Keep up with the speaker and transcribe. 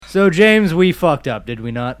So, James, we fucked up, did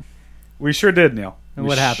we not? We sure did, Neil. And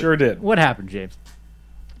what happened? Sure did. What happened, James?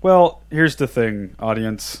 Well, here's the thing,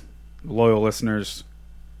 audience, loyal listeners.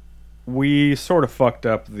 We sort of fucked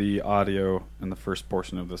up the audio in the first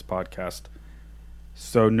portion of this podcast.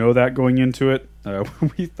 So know that going into it.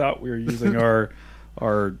 We thought we were using our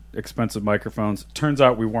expensive microphones. Turns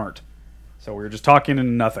out we weren't. So we were just talking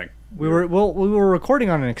into nothing. We were recording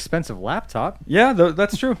on an expensive laptop. Yeah,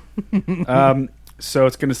 that's true. So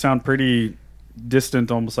it's going to sound pretty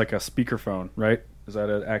distant, almost like a speakerphone, right? Is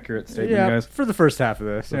that an accurate statement, guys? For the first half of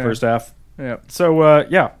this. The first half? Yeah. So,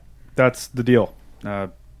 that's the deal.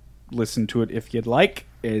 Listen to it if you'd like.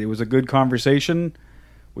 It was a good conversation.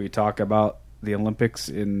 We talk about the Olympics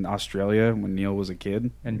in Australia when Neil was a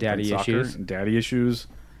kid. And daddy issues. And daddy issues.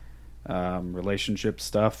 Relationship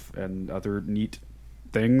stuff and other neat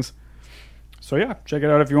things. So, yeah, check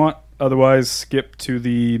it out if you want. Otherwise, skip to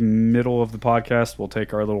the middle of the podcast. We'll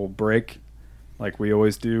take our little break like we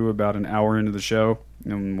always do about an hour into the show.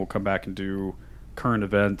 And we'll come back and do current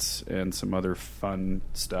events and some other fun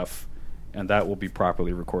stuff. And that will be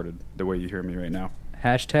properly recorded the way you hear me right now.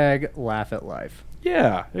 Hashtag laugh at life.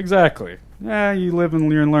 Yeah, exactly. Yeah, you live and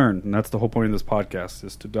learn. And that's the whole point of this podcast,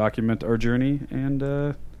 is to document our journey.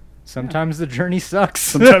 And sometimes the journey sucks.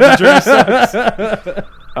 Sometimes the journey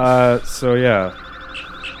sucks. So, yeah.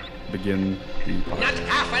 Begin the podcast. Not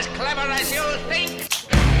half as clever as you think.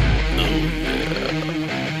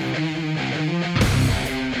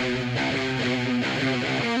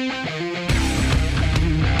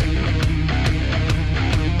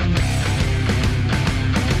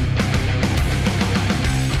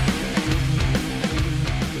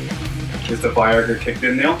 Is the Viagra kicked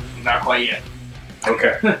in, Neil? Not quite yet.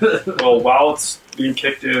 Okay. Well, while it's being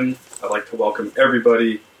kicked in, I'd like to welcome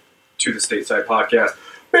everybody to the Stateside Podcast.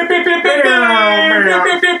 What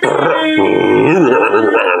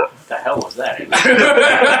the hell was that?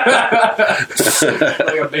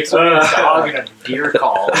 Like a mix of a dog and a deer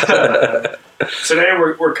call. Today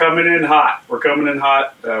we're coming in hot. We're coming in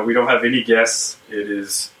hot. We don't have any guests. It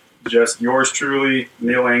is just yours truly,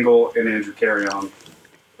 Neil Engel and Andrew Carrion.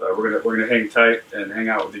 We're gonna hang tight and hang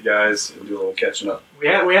out with you guys and do a little catching up. We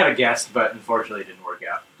had a guest, but unfortunately it didn't work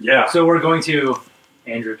out. Yeah. So we're going to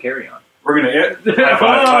Andrew Carrion. We're gonna high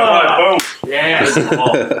five, boom. Yes.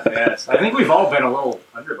 Yes. I think we've all been a little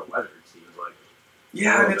under the weather, it seems like.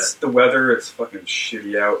 Yeah, it's the weather. It's fucking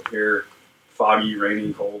shitty out here. Foggy,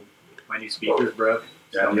 rainy, cold. My new speakers broke.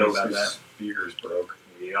 Yeah, Tell me Neil's about new that. speakers broke.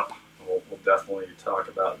 Yep. We'll definitely talk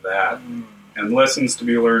about that. And lessons to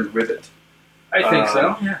be learned with it. I think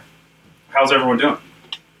so. Yeah. How's everyone doing?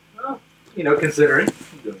 Well, considering.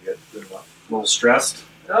 I'm doing good. Doing well. A little stressed?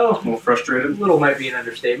 Oh, A little frustrated? little might be an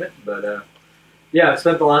understatement, but yeah, I've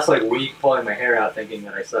spent the last week pulling my hair out thinking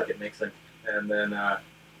that I suck at mixing. And then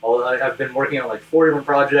I've been working on 4 different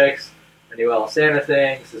projects, a new Alisana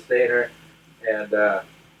thing, Sustainer, and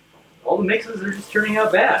all the mixes are just turning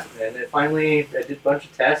out bad. And I did a bunch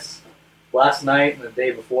of tests last night and the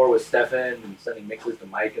day before with Stefan and sending mixes to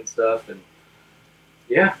Mike and stuff. And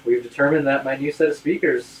yeah, we've determined that my new set of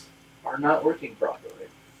speakers are not working properly.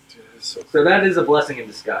 So that is a blessing in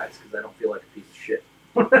disguise, because I don't feel like a piece of shit.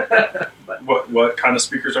 But What kind of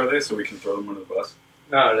speakers are they, so we can throw them under the bus?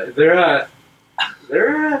 no, they're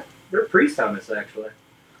PreSonus actually,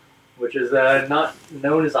 which is not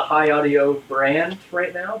known as a high audio brand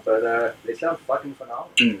right now, but they sound fucking phenomenal.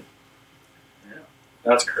 Yeah.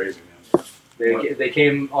 That's crazy, man. They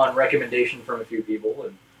came on recommendation from a few people,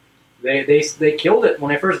 and they killed it.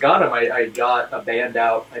 When I first got them, I got a band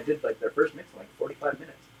out. I did their first mix in 45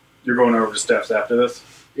 minutes. You're going over to Steph's after this?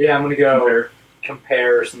 Yeah, I'm gonna go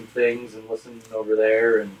compare some things and listen over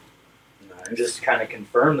there, and just kind of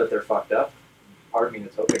confirm that they're fucked up. Part of me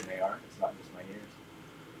is hoping they are. It's not just my ears.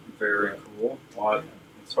 Very cool. Well,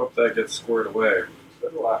 let's hope that gets squared away. So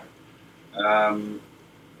do I.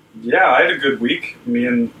 Yeah, I had a good week. Me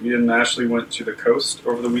and Ashley went to the coast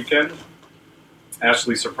over the weekend.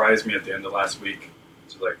 Ashley surprised me at the end of last week.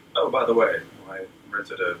 She's like, "Oh, by the way, I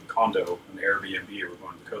rented a condo, an Airbnb. We're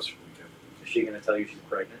going to the coast for the weekend." Is she gonna tell you she's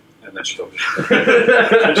pregnant? And then she told me,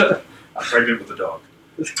 "I'm pregnant with a dog."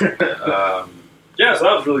 Yeah, so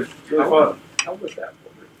that was really fun. How was that?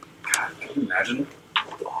 God, can you imagine?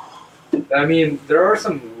 I mean, there are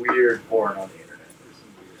some weird porn on the internet. There's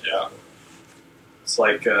some weird stuff. It's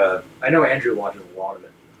like I know Andrew watches a lot of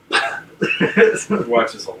it. he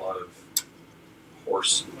watches a lot of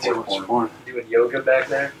horse porn. Doing yoga back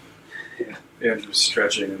there. Andrew's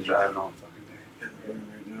stretching and driving all fucking day.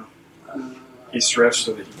 Right now. He stretched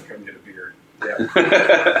so that he can come get a beer. Yeah.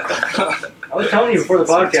 I was telling you before the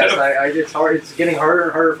podcast, it's hard. It's getting harder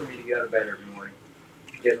and harder for me to get out of bed every morning.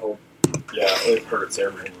 getting old. Yeah, it hurts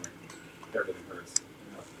everywhere. Everything hurts.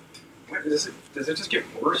 What, does it just get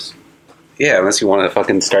worse? Yeah, unless you want to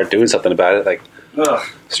fucking start doing something about it, like Ugh.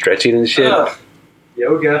 stretching and shit. Ugh.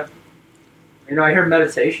 Yoga. You know, I hear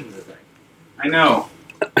meditation's a thing. I know.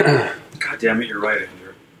 God damn it, you're right,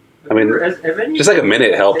 Andrew. I mean, Have any just like a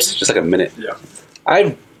minute helps. Just like a minute. Yeah.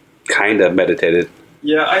 I've kind of meditated.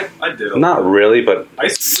 Yeah, I did. Not really, but I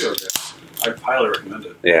used to do it. I highly recommend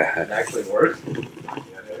it. yeah. It actually works.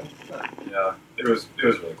 Yeah, it was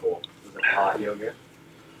really cool. Was it hot yoga?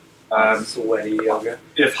 Sweaty yoga.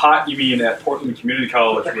 If hot, you mean at Portland Community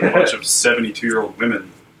College with a bunch of 72-year-old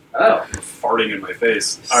women Oh, farting in my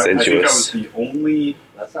face. I think I was the only.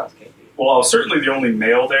 that sounds kinky. Well, I was certainly the only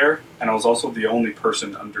male there, and I was also the only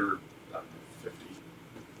person under 50.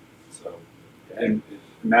 So, and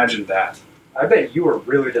imagine that. I bet you were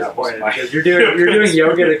really disappointed That was my- because you're doing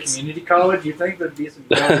yoga at a community college. You think there'd be some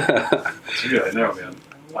yoga? Yeah, I know, man.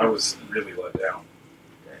 I was really let down.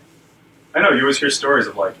 I know, you always hear stories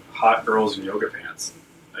of, like, hot girls in yoga pants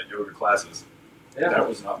at yoga classes. Yeah. That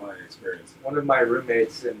was not my experience. One of my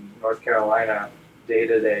roommates in North Carolina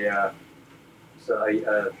dated a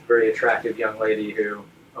very attractive young lady who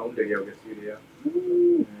owned a yoga studio. Yeah.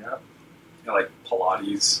 You know, like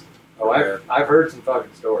Pilates. Oh, I've heard some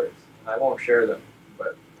fucking stories. I won't share them,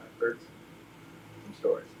 but I've heard some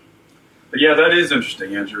stories. But yeah, that is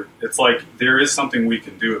interesting, Andrew. It's like there is something we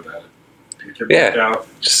can do about it. We can Yeah. work out.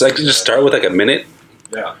 just start with like a minute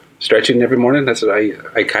Yeah. stretching every morning. That's what I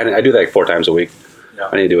do that like 4 times a week. Yeah.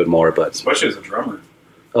 I need to do it more, but Especially as a drummer.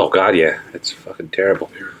 oh god, yeah, it's fucking terrible.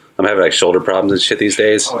 Dude. I'm having like shoulder problems and shit these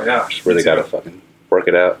days. Oh, yeah. Just really gotta fucking work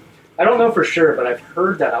it out. I don't know for sure, but I've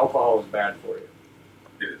heard that alcohol is bad for you.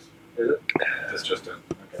 It is. Is it? That's just it.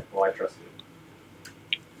 Okay, well, I trust you.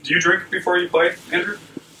 Do you drink before you play, Andrew?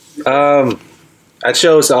 At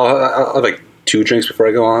shows, I'll have like 2 drinks before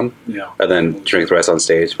I go on, Yeah. and then drink the rest on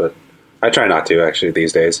stage. But I try not to actually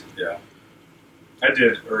these days. Yeah. I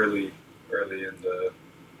did early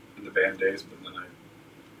in the band days, but then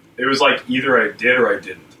it was like either I did or I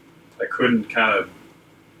didn't. I couldn't kind of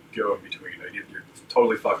go in between. I either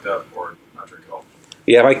totally fucked up or not drink at all.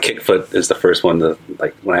 Yeah, my kick foot is the first one to,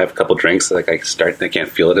 like, when I have a couple drinks, like I can't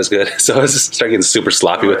feel it as good. So I just start getting super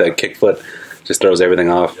sloppy with that kick foot. Just throws everything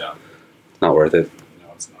off. Yeah. Not worth it. No,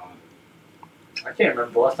 it's not. I can't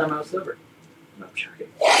remember the last time I was sober. No, I'm joking.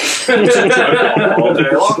 All day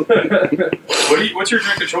long. What's your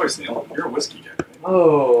drink of choice, Neil? You're a whiskey guy, right?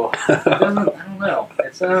 Oh, I don't know.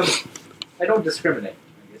 It's I don't discriminate,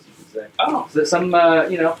 I guess you could say. Oh. So some, As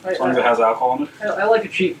long as it has alcohol in it. I like a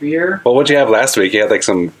cheap beer. Well, what'd you have last week? You had like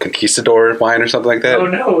some Conquistador wine or something like that? Oh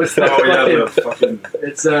no, it's Oh, yeah, the fucking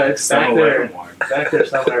it's back there, 7-Eleven wine. back there somewhere. I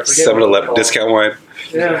forget what it's 7-Eleven called. discount wine.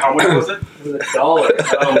 Yeah, How much was it? it was $1. Oh,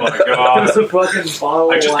 my It God. was a fucking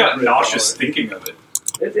bottle. I of just wine got for $1. nauseous thinking of it.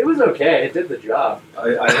 It was okay. It did the job. I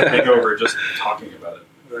had a hangover just talking about it.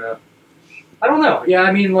 Yeah. I don't know. Yeah,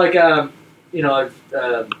 I mean, like,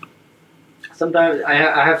 sometimes I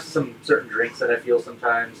have some certain drinks that I feel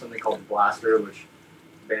sometimes, something called Blaster, which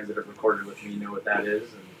bands that have recorded with me know what that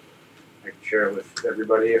is, and I can share it with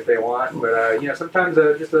everybody if they want. But, sometimes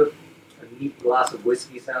just a neat glass of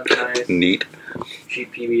whiskey sounds nice. Neat.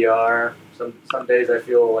 Cheap PBR. Some days I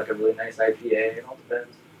feel like a really nice IPA. It all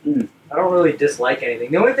depends. Mm. I don't really dislike anything.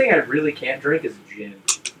 The only thing I really can't drink is gin.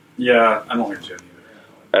 Yeah, I don't like gin either.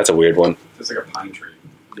 That's a weird one. It's like a pine tree.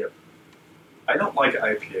 Yep. I don't like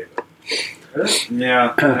IPA though. Really?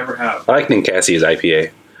 Yeah, I never have. I like Ninkasi's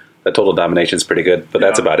IPA. The Total Domination's pretty good, but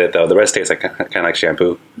that's Yeah. about it though. The rest tastes like kind of like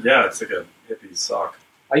shampoo. Yeah, it's like a hippie sock.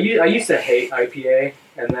 I used to hate IPA,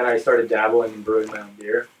 and then I started dabbling in brewing my own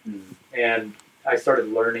beer, Mm. and I started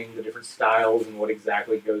learning the different styles and what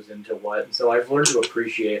exactly goes into what. And so I've learned to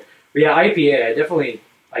appreciate. But yeah, IPA,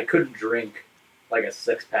 I couldn't drink like a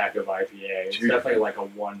 6-pack of IPA. It's Dude. definitely like a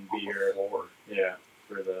 1 beer. Floor. Yeah,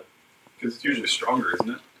 for the Because it's usually stronger, isn't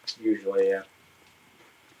it? usually, yeah.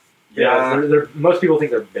 Yeah. Most people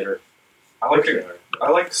think they're bitter. I like Which it. they are. I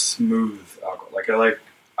like smooth alcohol. Like I like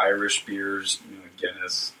Irish beers,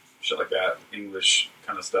 Guinness, shit like that. English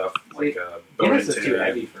kind of stuff. Like Guinness is too Bonington.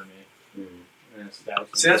 heavy for me. Mm. And stout.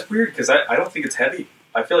 See, that's weird because I don't think it's heavy.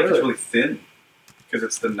 I feel like Really? it's really thin because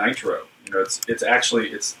it's the nitro.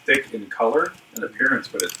 It's thick in color and appearance,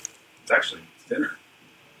 but it's actually thinner.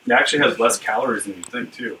 It actually has less calories than you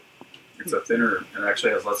think too. It's a thinner and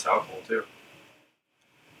actually has less alcohol too.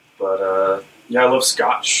 But yeah, I love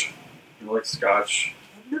Scotch. I like Scotch.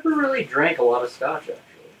 I've never really drank a lot of Scotch actually.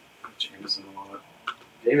 Jameson a lot.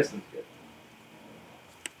 Jameson's good.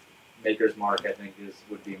 Maker's Mark, I think,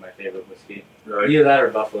 would be my favorite whiskey. Right. Either that or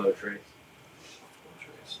Buffalo Trace.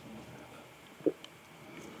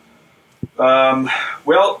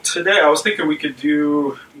 Well, today I was thinking we could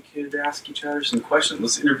ask each other some questions.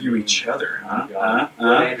 Let's interview each other. Oh, God.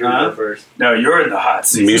 Let Andrew go first. No, you're in the hot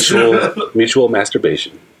seat. Mutual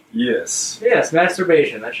masturbation. Yes. Yes,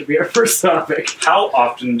 masturbation. That should be our first topic. How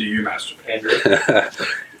often do you masturbate? Andrew.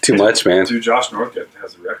 Too much, man. Dude, Josh Northcutt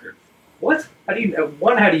has the record. What? How do you know?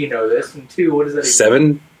 One, how do you know this? And two, what does that even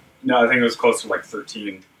 7? No, I think it was close to like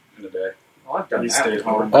 13 in a day. Oh, I've done He that. stayed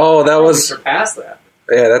home. Oh, that was... surpassed that.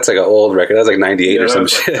 Yeah, that's like an old record. That was like 98 or some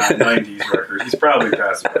that's shit. like that 90s record. He's probably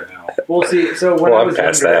past it right now. Well, see, so when Well, I I'm was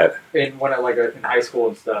past younger, in high school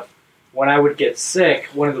and stuff, when I would get sick,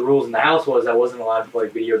 one of the rules in the house was I wasn't allowed to play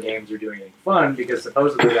video games or do anything fun because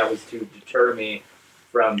supposedly that was to deter me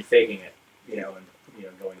from faking it, and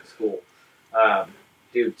going to school.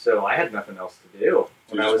 Dude, so I had nothing else to do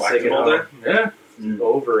when You I just was sick whacked at it all home. Yeah,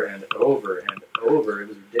 over and over and over. It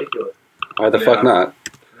was ridiculous. Why the fuck not?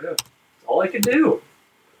 Yeah, it's all I could do.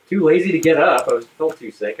 Too lazy to get up. I felt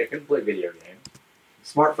too sick. I couldn't play video games.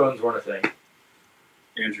 Smartphones weren't a thing.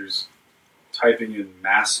 Andrew's typing in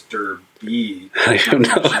master B. I don't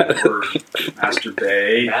know. Word.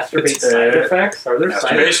 Masturbate. Masturbate side effects? Are there side effects?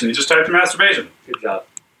 Masturbation. He just typed in masturbation. Good job.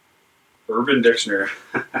 Urban Dictionary.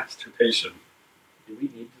 Masturbation. Do we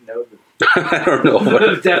need to know I don't know.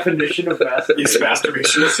 the definition of masturbation? Is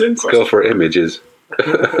masturbation a sin? Go for images.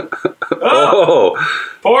 Oh! Oh,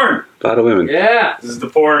 Porn! a lot of women. Yeah. This is the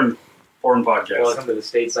porn podcast. Welcome to the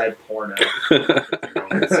stateside porno. You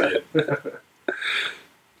don't see it.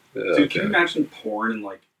 Dude, Okay. can you imagine porn in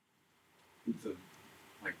like the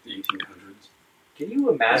 1800s? Can you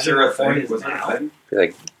Was imagine there a what porn thing? is Was there a now? thing?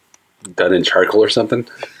 Like done in charcoal or something.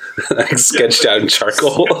 Like sketched out in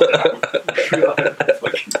charcoal.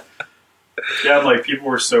 Yeah, like people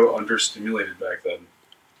were so understimulated back then.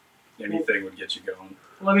 Anything would get you going.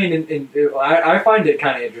 Well, I mean, I find it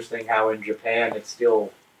kind of interesting how in Japan it's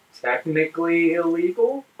still technically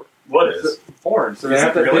illegal. What is? Porn. So they Is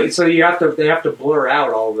have it to. really? So they have to blur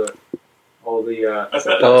out all the. Oh,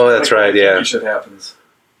 that's right, yeah. Like shit happens.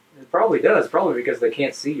 It probably does. Probably because they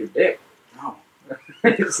can't see your dick. No.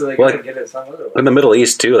 So they Well, gotta get it some other way. In the Middle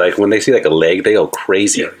East too, like when they see like a leg, they go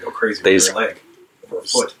crazy. Yeah, they go crazy They with just- their leg or a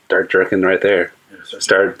foot. Start jerking right there. Yeah,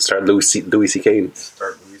 Start Louis C.K.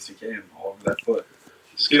 Start Louis C.K. all over that foot.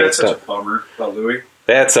 Dude, that's such a bummer about Louis.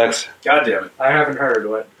 That sucks. God damn it. I haven't heard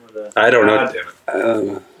what the. I don't know. God damn it.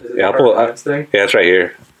 Is it Yeah, the I'll pull it up. performance thing? Yeah, it's right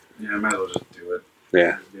here. Yeah, I might as well just do it.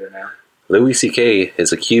 Yeah. Just do it now. Louis C.K.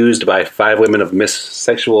 is accused by 5 women of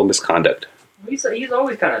sexual misconduct. He's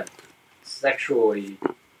always kind of sexually.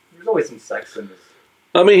 There's always some sex in this.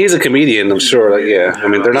 I mean, he's a comedian, I'm sure. Like, yeah. I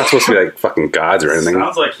mean, they're not supposed to be like fucking gods or anything.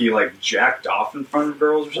 Sounds like he like jacked off in front of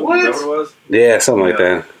girls or something. What? Is that what it was? Yeah, something like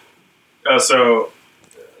Yeah. that. So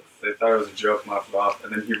they thought it was a joke and laughed it off,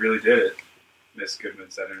 and then he really did it. Miss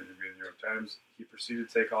Goodman said in an interview in the New York Times, he proceeded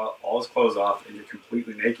to take all his clothes off and get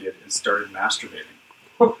completely naked and started masturbating.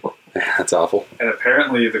 That's awful. And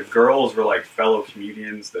apparently the girls were like fellow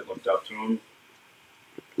comedians that looked up to him.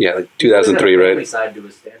 Yeah, like 2003, There's a family right? side to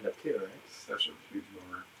his stand-up too, right? Such a huge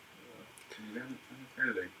bummer.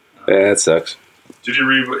 Yeah, that sucks. Did you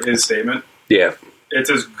read his statement? Yeah. It's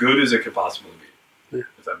as good as it could possibly be. Yeah.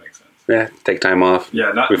 If that makes sense. Yeah, take time off.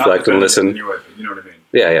 Yeah, not Reflect and defending listen. it anyway, but you know what I mean.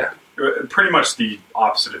 Yeah, yeah. Pretty much the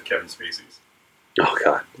opposite of Kevin Spacey's. Oh,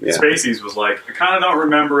 God. Yeah. Spacey's was like, I kind of don't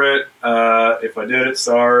remember it. If I did it,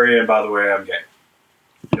 sorry. And by the way, I'm gay.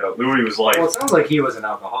 Louis was like, Well, it sounds like he was an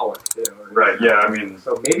alcoholic too. Or- right, yeah, I mean,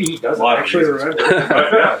 So maybe he a doesn't lot of actually reasons. remember.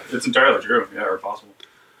 But yeah, it's entirely true. Yeah, or possible.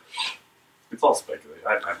 It's all speculative.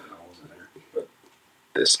 I don't know what was in there. But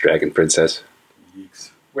This dragon princess.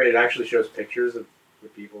 yeeks. Wait, it actually shows pictures of the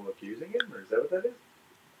people accusing him, or is that what that is?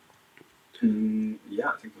 Yeah,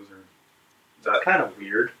 I think those are. That's kind of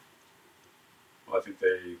weird. Well, I think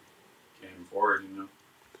they came forward,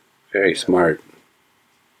 Very smart.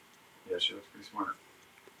 Yeah, she looks pretty smart.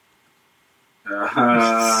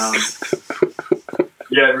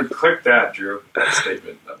 Yeah, click that, Drew. That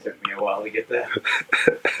statement. It took me a while to get that.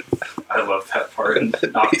 I love that part in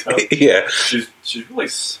Nocto. Yeah. She's really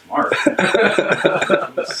smart.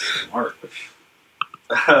 Smart.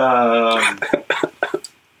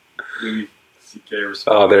 Louis C.K. responds,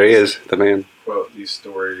 Oh, there he is, the man. quote, "These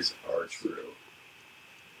stories are true."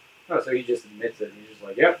 Oh, so he just admits it. And he's just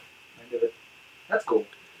like, "Yep, I did it." That's cool.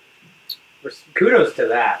 Kudos to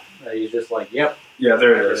that. He's just like, "Yep." Yeah,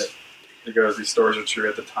 there I it did is. It goes, "These stories are true.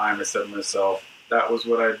 At the time, I said to myself, that was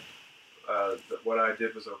what I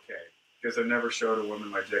did was okay. Because I never showed a woman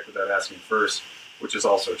my dick without asking first, which is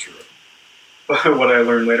also true. But what I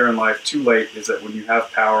learned later in life, too late, is that when you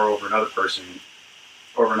have power over another person,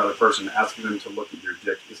 asking them to look at your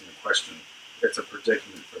dick isn't a question. It's a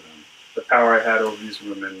predicament for them. The power I had over these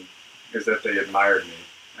women is that they admired me,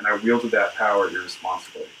 and I wielded that power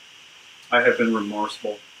irresponsibly. I have been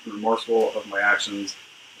remorseful of my actions,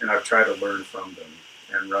 and I've tried to learn from them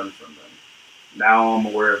and run from them. Now I'm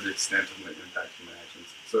aware of the extent of my impact of my actions.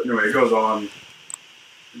 So anyway, it goes on.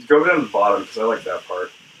 Go down to the bottom, because I like that part.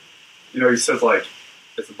 You know, he says, like,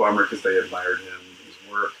 it's a bummer because they admired him and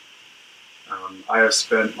his work. I have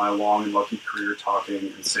spent my long and lucky career talking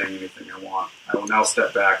and saying anything I want. I will now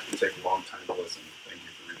step back and take a long time to listen. Thank you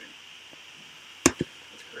for reading.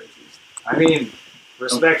 That's crazy. I mean,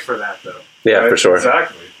 respect for that, though. Yeah, Right? for sure.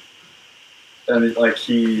 Exactly. And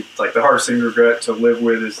the hardest thing to regret to live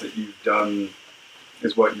with is that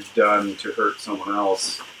is what you've done to hurt someone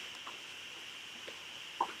else.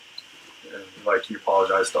 And, like, he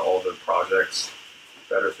apologized to all the projects,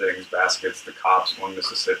 Better Things, Baskets, The Cops, One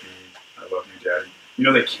Mississippi, I Love You, Daddy. You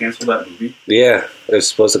know, they canceled that movie. Yeah, it was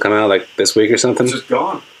supposed to come out like this week or something. It's just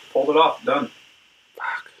gone. Pulled it off. Done.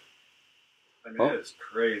 Fuck. I mean, Oh. It's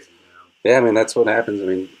crazy, man. Yeah, I mean, that's what happens. I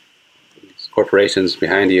mean, these corporations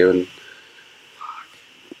behind you and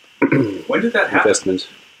When did that happen? investments.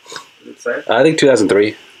 Did it say? I think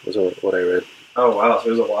 2003 was what I read. Oh, wow. So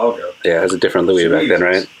it was a while ago. Yeah, it was a different Louis back then, Jesus.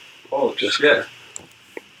 right? Holy shit.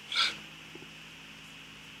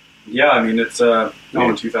 Yeah, I mean, it's in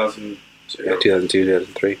 2002. Yeah, 2002,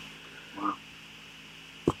 2003. Wow.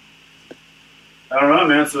 I don't know,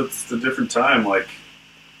 man. So it's a different time. Like,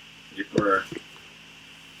 people are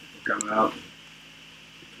coming out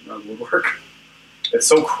and woodwork. It's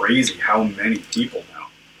so crazy how many people now.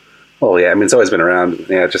 Oh, yeah, I mean, it's always been around.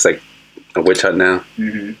 Yeah, it's just like a witch hunt now,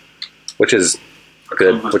 Mm-hmm. which is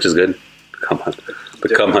good. Which is good. Cum hunt. The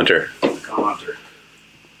cum hunter. Come hunter.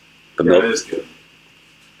 The Yeah, milk. it is good.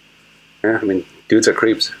 Yeah, I mean, dudes are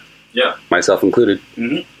creeps, Yeah. myself included.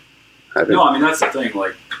 Mm-hmm. I've been, No, I mean, that's the thing.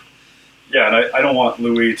 Like, yeah, and I don't want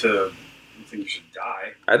Louis to think you should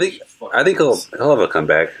die. I think he'll have a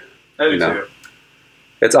comeback. I do you know. too.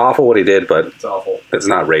 It's awful what he did, but It's awful. it's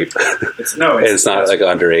not rape. It's It's not like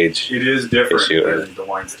underage. It is different issue, or- than the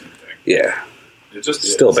Weinstein thing. Yeah, It just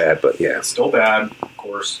is. still bad, but yeah. It's still bad, of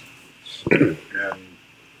course. and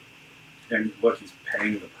look, he's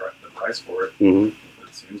paying the price for it. hmm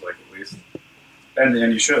It seems like, at least. And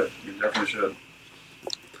you should. You definitely should.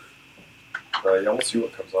 But yeah, we'll see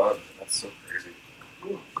what comes out of it. That's so crazy.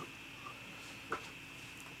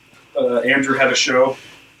 Andrew had a show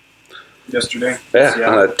yesterday. Yeah,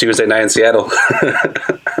 Seattle. on a Tuesday night in Seattle.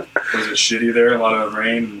 Was it shitty there? A lot of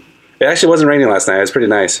rain? It actually wasn't raining last night. It was pretty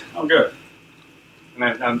nice. Oh, good.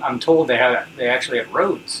 And I'm told they actually have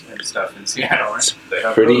roads and stuff in Seattle, right? They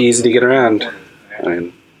have Pretty roads. easy to get around. I Yeah.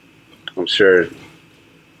 mean, I'm sure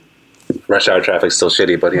rush hour traffic's still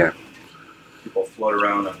shitty, but yeah. People float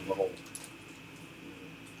around on little.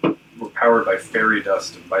 We're powered by fairy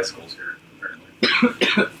dust and bicycles here,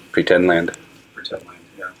 apparently. Pretend land. Pretend land,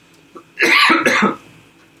 yeah.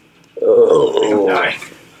 Oh, Dying.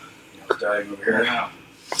 I'm dying over here.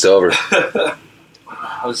 it's over.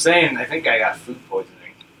 I was saying, I think I got food poisoning.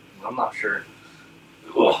 I'm not sure.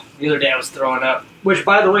 The other day I was throwing up. Which,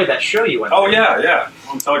 by the way, that show you went Oh, to. yeah.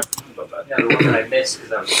 I'm talking about that. Yeah, the one that I missed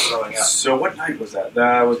because I was throwing up. So what night was that?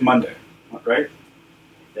 That was Monday, right?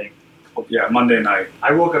 I think. Yeah, Monday night.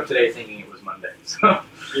 I woke up today thinking it was Monday. So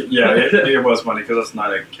Yeah, it was Monday because that's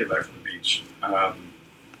not a kid back from the beach.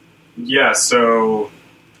 Yeah, so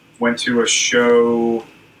went to a show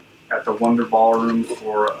at the Wonder Ballroom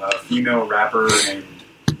for a female rapper named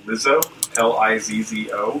Lizzo,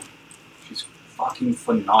 Lizzo. She's fucking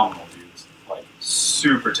phenomenal, dude. Like,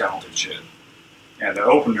 super talented shit. And the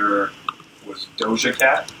opener was Doja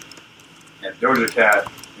Cat. And Doja Cat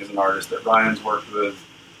is an artist that Ryan's worked with,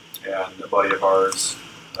 and a buddy of ours,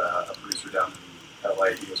 a producer down in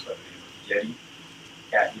LA, he goes by the name of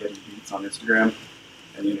Yeti, at Yeti Beats on Instagram.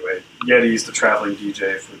 And anyway, Yeti's the traveling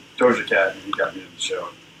DJ for Doja Cat, and he got me to the show.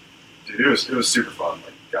 Dude, it was super fun.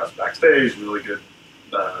 Like, got us backstage, really good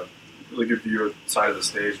view of the side of the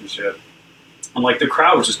stage and shit. And like, the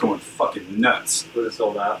crowd was just going fucking nuts. was it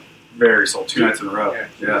sold out? Very sold, 2 nights in a row. Yeah.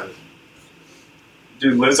 Jesus.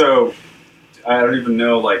 Dude, Lizzo, I don't even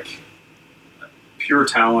know, like, pure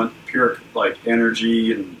talent, pure, like,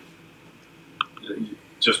 energy, and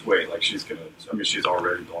just wait, like, she's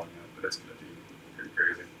already blowing up, but it's gonna be pretty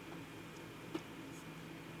crazy.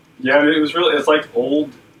 Yeah, I mean, it's like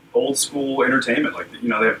old school entertainment, like, you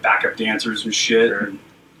know, they have backup dancers and shit, Sure. and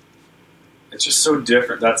it's just so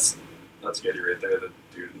different. That's Getty right there, the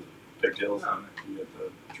dude in the pigtails, Oh. and with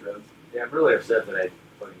the dreads. Yeah, I'm really upset that I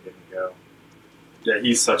fucking didn't go. Yeah,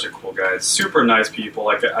 he's such a cool guy. Super nice people.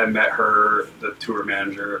 Like, I met her, the tour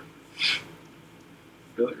manager.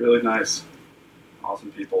 Really, really nice.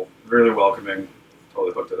 Awesome people. Really welcoming.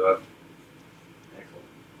 Totally hooked it up. Excellent.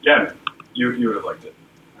 Yeah, man. You would have liked it.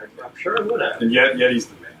 I'm sure I would have. And Yeti's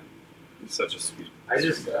the man. He's such a sweet. I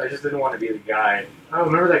just didn't want to be the guy. Oh,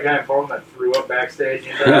 remember that guy in Portland that threw up backstage?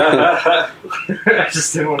 You know? I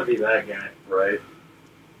just didn't want to be that guy. Right.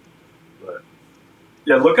 But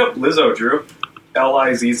Yeah, look up Lizzo, Drew.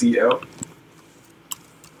 Lizzo.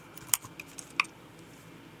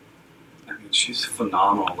 I mean, she's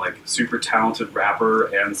phenomenal. Like, super talented rapper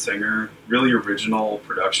and singer. Really original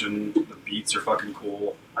production. The beats are fucking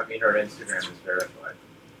cool. I mean, her Instagram is verified.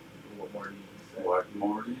 What more do you need to say? What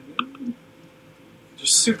more do you need?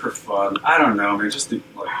 Just super fun. I don't know, man. Just like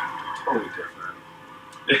totally different.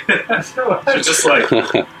 She's just like,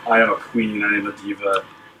 I am a queen. I am a diva.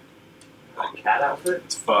 A cat outfit?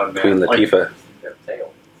 It's fun, man. Queen Like, Latifah. Got a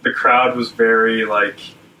tail. the crowd was very like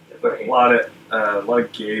Different. a lot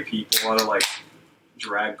of gay people, a lot of like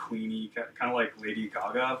drag queeny, kind of like Lady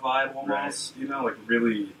Gaga vibe almost. You know, like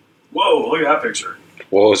really. Whoa! Look at that picture.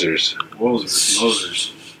 Wozers.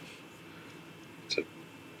 Mosers.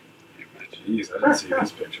 Jeez, I didn't see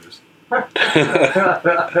these pictures.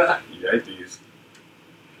 Yikes.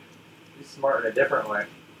 He's smart in a different way.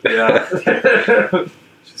 Yeah.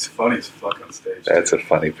 She's funny as fuck on stage. That's a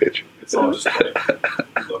funny picture. It's all just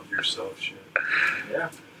like, love yourself shit. Yeah.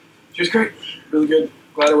 She was great. Really good.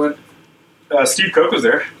 Glad I went. Steve Cook was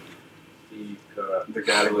there. Steve, The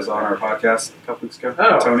guy that was on our podcast a couple weeks ago.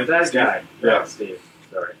 oh, Tony. that Steve. guy. Yeah. Steve.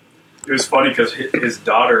 Sorry. It was funny because his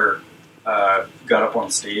daughter got up on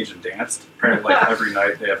stage and danced. Apparently, like every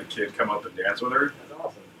night they have a kid come up and dance with her. That's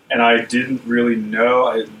awesome. And I didn't really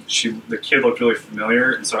know. The kid looked really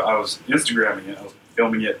familiar, and so I was Instagramming it. I was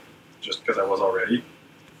filming it just because I was already.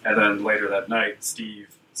 And then later that night, Steve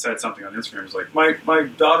said something on Instagram. He was like, "My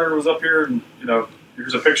daughter was up here, and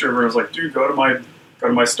here's a picture of her." I was like, "Dude, go to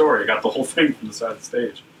my story." I got the whole thing from the side of the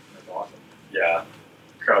stage. That's awesome. Yeah,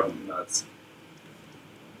 crowd went nuts.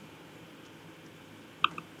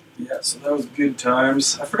 Yeah, so that was good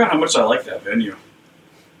times. I forgot how much I liked that venue.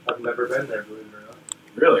 I've never been there, believe it or not.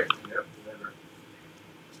 Really, Yep, never.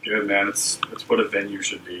 it's good, man. It's what a venue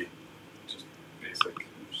should be. Just basic,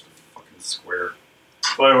 just a fucking square.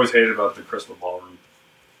 That's what I always hated about the Crystal Ballroom.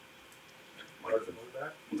 Like What was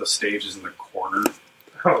that? the stage is in the corner.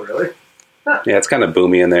 Oh, really? Yeah, it's kind of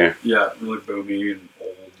boomy in there. Yeah, really boomy and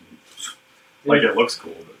old. Like it looks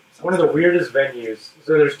cool, but One of the weirdest venues.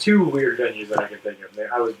 So there's two weird venues that I can think of.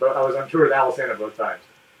 I was on tour with Alisana both times.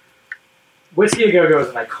 Whiskey A Go Go is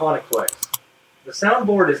an iconic place. The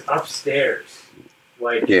soundboard is upstairs,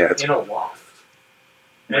 like Yeah, in a loft.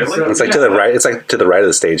 And Really? so- It's like to the right. It's like to the right of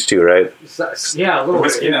the stage too, right? Yeah, a little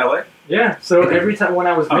Whiskey in bit. LA. Yeah. So every time when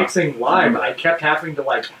I was Huh. mixing live, I kept having to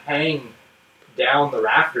like hang down the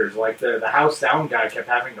rafters. Like the house sound guy kept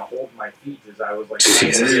having to hold my feet as I was like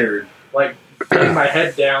Jesus. Weird. like getting my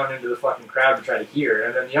head down into the fucking crowd to try to hear.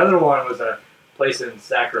 And then the other one was a place in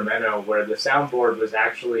Sacramento where the soundboard was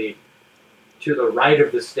actually to the right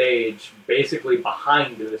of the stage, basically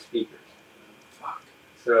behind the speakers. Fuck.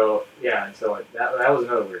 So yeah, and so like, that was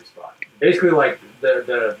another weird spot. Basically, like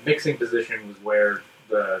the mixing position was where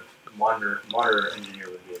the monitor engineer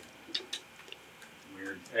would be,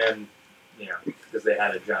 Weird. and because they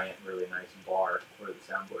had a giant, really nice bar where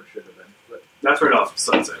the soundboard should have been. But That's right off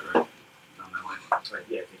Sunset, right? Down that way. like,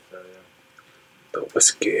 yeah, I think so. Yeah. The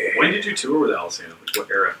whiskey. When did you tour with Alisana? Like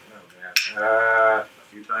what era? Oh man. A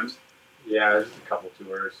few times. Yeah, there's just a couple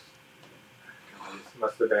tours. This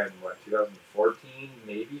must have been, 2014,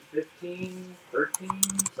 maybe 15, 13,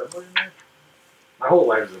 somewhere in there? My whole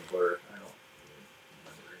life is a blur. I don't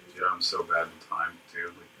remember. Yeah, I'm so bad with time too.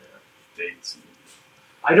 Like dates. And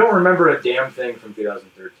I don't remember a damn thing from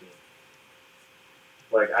 2013.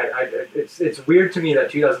 Like, it's weird to me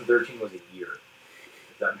that 2013 was a year.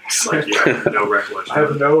 If that makes like sense. you have no recollection. I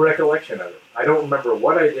have no recollection of it. I don't remember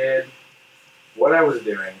what I did, what I was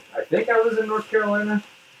doing. I think I was in North Carolina.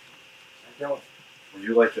 I don't. Were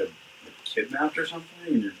you like kidnapped or something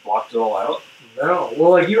and you blocked it all out? No.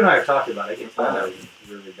 Well, like you and I have talked about it. I get that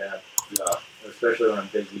really bad. Yeah. Especially when I'm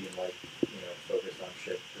busy and focused on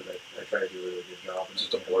shit. Because I try to do a really good job. And It's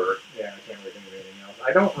just a blur. Yeah, I can't really think of anything else.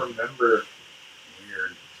 I don't remember.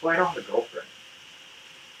 Weird. That's why I don't have a girlfriend.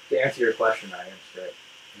 To answer your question, I am straight.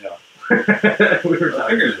 Yeah. We were I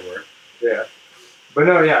talking. figured it were. Yeah. But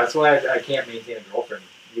no, yeah, that's why I can't maintain a girlfriend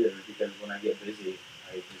either. Because when I get busy,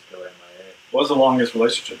 I just go MIA. What was the longest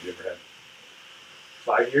relationship you ever had?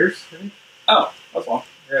 5 years, I think. Oh, that's long.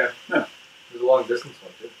 Yeah. Yeah. It was a long distance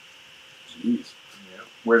one too. Jeez. Yeah.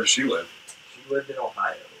 Where does she live? She lived in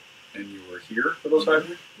Ohio. And you were here for those 5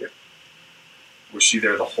 years? Yep. Was she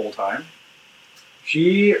there the whole time?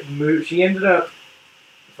 She moved. She ended up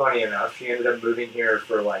funny enough, she ended up moving here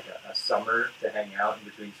for like a summer to hang out in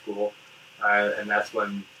between school, and that's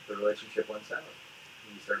when the relationship went south.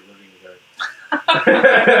 We started living together.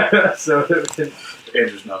 So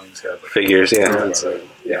Andrew's nodding his head. Figures, yeah.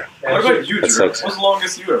 yeah. What about you, That Drew? sucks. What's the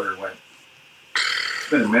longest you ever went? It's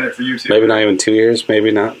been a minute for you too. Maybe not even 2 years.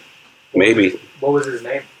 Maybe not. Maybe. What was his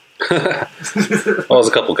name? Well, it was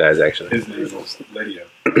a couple guys actually. His name was Lydia.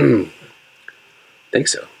 I think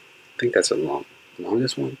so. I think that's the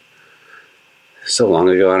longest one. So long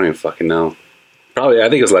ago, I don't even fucking know. Probably, I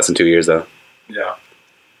think it was less than 2 years though. Yeah.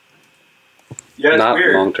 Yeah, it's Not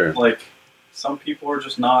weird. long term. Like, some people are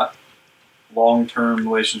just not long-term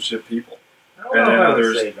relationship people. I don't And know then if I would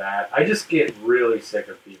others- say that. I just get really sick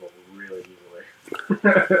of people really easily.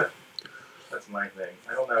 That's my thing.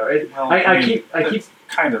 I don't know. Well, I keep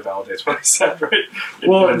kind of validates what I said, right?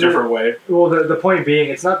 Well, In a different way. Well, the point being,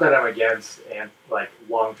 it's not that I'm against like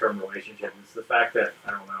long-term relationships. It's the fact that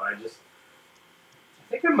I don't know. I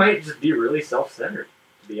think I might just be really self-centered.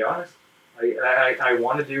 To be honest, I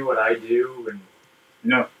want to do what I do, and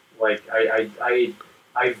No. like I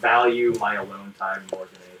value my alone time more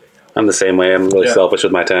than anything else. I'm the same way. I'm really Yeah. selfish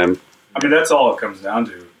with my time. I mean, that's all it comes down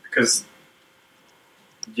to. Because,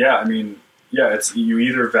 it's you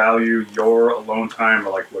either value your alone time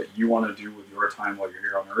or like what you want to do with your time while you're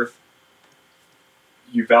here on Earth.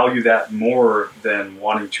 You value that more than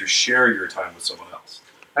wanting to share your time with someone else.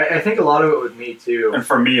 I think a lot of it with me too. And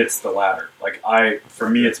for me, it's the latter. For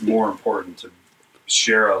me, it's more important to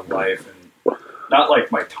share a life and not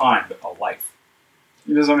like my time, but a life.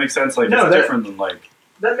 Does that make sense? Like, No, it's that- different than like.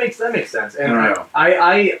 That makes sense. And I don't know.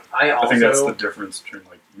 I also I think that's the difference between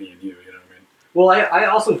like me and you. You know what I mean? well, I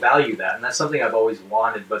also value that, and that's something I've always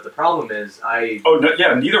wanted. But the problem is, Oh no,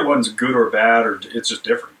 yeah. Neither one's good or bad, or it's just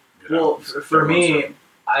different. You know? well, for me,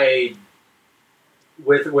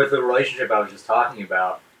 with the relationship I was just talking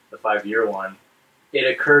about, the 5-year one, it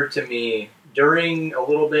occurred to me during a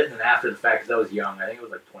little bit and then after the fact, because I was young. I think it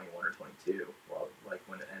was like 21 or 22,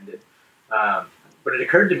 when it ended. But it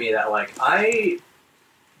occurred to me that like I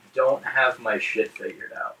don't have my shit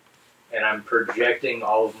figured out, and I'm projecting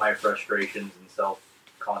all of my frustrations and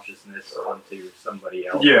self-consciousness onto somebody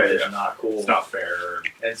else. Yeah, which yeah. is not cool. It's not fair.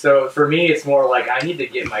 And so for me, it's more like I need to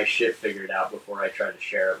get my shit figured out before I try to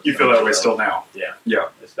share it with You feel that somebody way else. still now. Yeah. Yeah.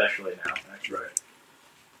 Especially now. Actually. Right.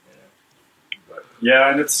 But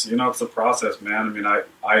Yeah, and it's it's a process, man. I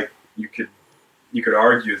mean, you could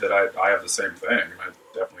argue that I have the same thing. I mean, I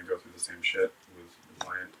definitely go through the same shit with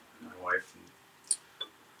my wife,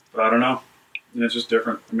 but I don't know. It's just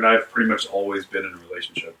different. I mean, I've pretty much always been in a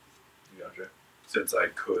relationship gotcha. since I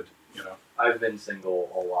could, I've been single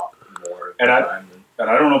a lot more And time than and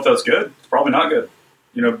I don't know if that's good. It's probably not good.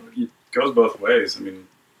 It goes both ways. I mean,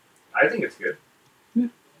 I think it's good. it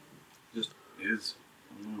just is.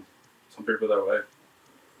 I don't know. Some people are that way.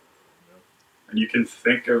 And you can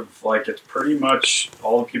think of, like, it's pretty much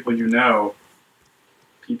all the people you know,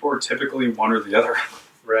 people are typically one or the other.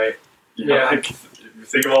 Right. Yeah. Like, if you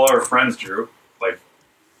think of all our friends, Drew, like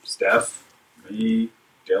Steph, me,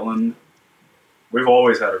 Dylan, we've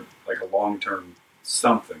always had a long-term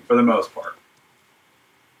something, for the most part.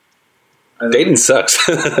 And Dating sucks.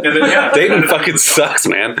 yeah. Dating fucking sucks,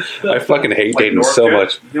 man. I fucking hate like dating so Northgate,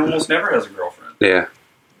 much. He almost never has a girlfriend. Yeah.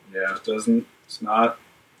 Yeah. Just doesn't, it's not,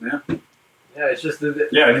 yeah. Yeah. It's just that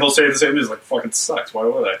Yeah, and he'll say the same. He's like, fucking sucks. Why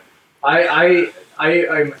would I?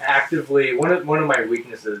 I'm actively one of my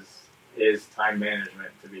weaknesses is time management.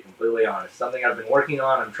 To be completely honest, something I've been working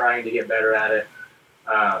on. I'm trying to get better at it.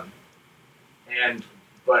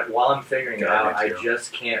 But while I'm figuring it Yeah, out, I me too.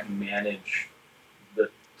 just can't manage the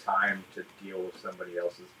time to deal with somebody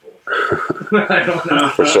else's bullshit. I don't know.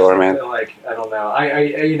 For sure, man. Like I don't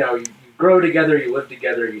know. You grow together, you live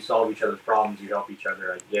together, you solve each other's problems, you help each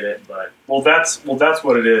other. I get it, but Well, that's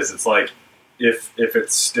what it is. It's like, if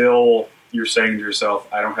it's still, you're saying to yourself,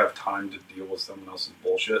 I don't have time to deal with someone else's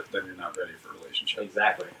bullshit, then you're not ready for a relationship.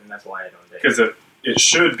 exactly, and that's why I don't date. Because it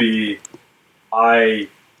should be, I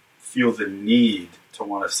feel the need to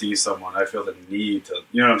want to see someone. I feel the need to,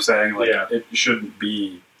 you know what I'm saying? Like, Yeah. it shouldn't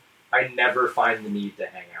be, I never find the need to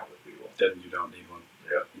hang out with people. then you don't need one.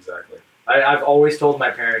 Yeah. Exactly. I've always told my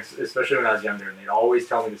parents, especially when I was younger, and they'd always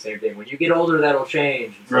tell me the same thing. When you get older, that'll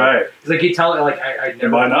change. It's Right. It's like you tell I And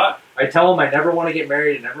never. why not? I tell them I never want to get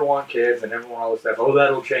married. I never want kids. I never want all this stuff. Oh,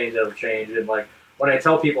 that'll change. That'll change. And like when I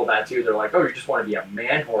tell people that too, they're like, "Oh, you just want to be a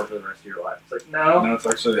man whore for the rest of your life." It's like, no. No, it's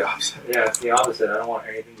actually the opposite. Yeah, it's the opposite. I don't want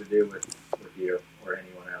anything to do with you or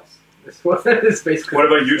anyone else. It's basically. What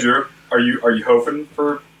about you, Drew? Are you hoping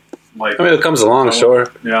for, like, I mean, it comes along, sure.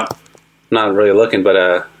 yeah. Not really looking,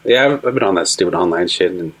 but yeah, I've been on that stupid online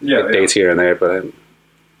shit and Yeah, like, dates here and there, but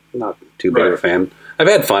not too big of a Right. fan. I've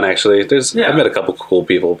had fun actually. Yeah. I've met a couple cool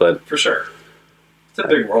people, but For sure. It's a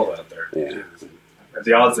big world out there. yeah.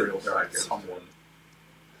 The odds that you'll find someone.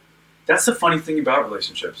 That's the funny thing about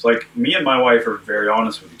relationships. Like, me and my wife are very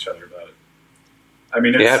honest with each other about it. I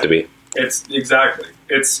mean, You have to be. It's exactly.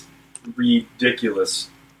 It's ridiculous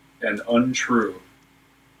and untrue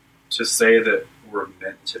to say that we're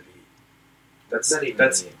meant to be. That's Not even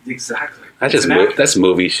me. exactly. That's just It's an actor. that's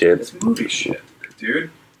movie shit. It's movie shit, dude.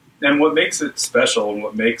 And what makes it special and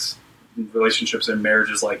what makes relationships and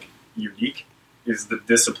marriages like unique is the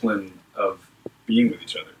discipline of being with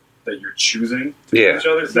each other. That you're choosing to be Yeah. with each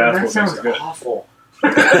other. See, That's that what makes sounds it good. awful.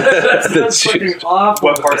 That's the That's fucking awful.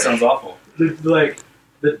 What part sounds awful? Like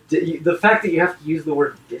the fact that you have to use the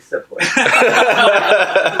word discipline. What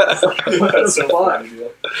That's the so fuck? funny.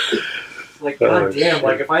 Like, Oh, goddamn, shit.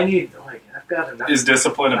 like if I need, like, I've got enough. Is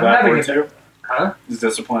discipline a I'm bad having word a- to you? Huh? Is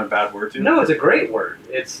discipline a bad word to you? No, it's a great word.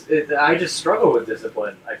 I just struggle with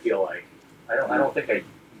discipline. I feel like I don't think I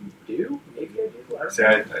do. Maybe I do. I don't See,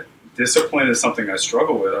 know. discipline is something I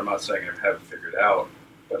struggle with. I'm not saying I haven't figured out,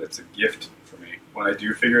 but it's a gift for me. When I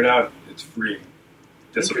do figure it out, it's freeing.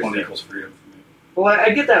 Discipline Interesting. equals freedom for me. Well, I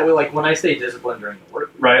get that with, like, when I say discipline during the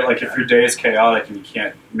work week. Right? Like if your day is chaotic and you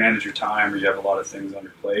can't manage your time or you have a lot of things on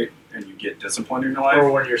your plate and you get discipline in your life,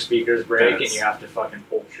 Or when your speakers break and That's- you have to fucking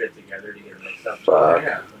pull shit together to get it mixed up. Fuck.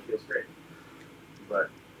 Yeah, it feels great. But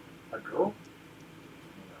a girl?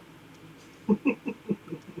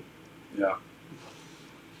 yeah.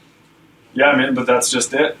 Yeah, I mean, but that's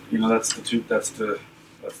just it. You know, that's the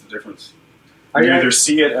difference. I- You I- either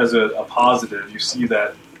see it as a positive, you see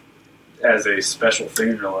that as a special thing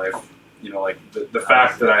in your life. You know, like the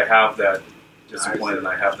fact that I have that discipline and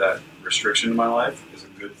I have that restriction in my life is a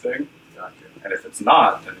good thing. Gotcha. And if it's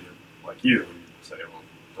not, then you're like you say, well,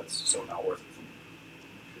 that's so not worth it for me.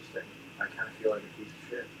 Interesting. I kind of feel like a piece of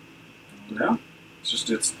shit. No, it's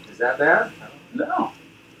Is that bad? no,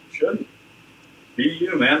 shouldn't. Be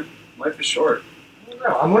you, man. Life is short. I don't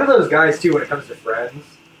know. I'm one of those guys, too, when it comes to friends.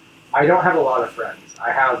 I don't have a lot of friends.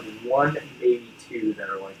 I have one, maybe two that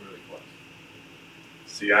are, like, really close.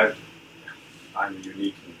 See, I'm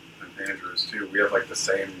unique, and Andrew is too. We have like the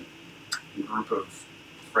same group of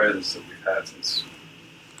friends that we've had since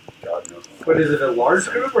God knows when. But is it a large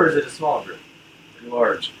group or is it a small group? Pretty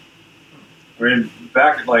large. I mean,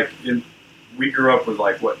 back we grew up with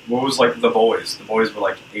like what was like the boys. The boys were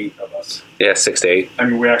like 8 of us. Yeah, 6 to 8. I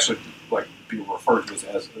mean, we actually like be referred to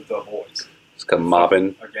as the boys. Just come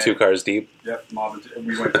mobbing, Again. 2 cars deep. Yep, mob and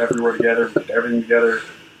we went everywhere together. We did everything together.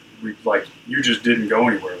 We like you just didn't go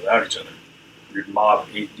anywhere without each other. We'd mob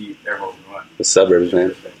 8 deep everywhere we went. The suburbs,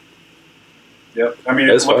 man. Yep. I mean,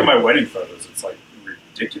 That's look fun. at my wedding photos. It's like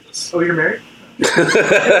ridiculous. Oh, you're married?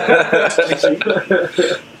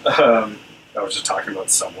 I was just talking about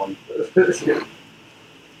someone. No,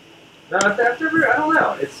 I've never, I don't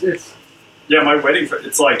know. It's Yeah, my wedding.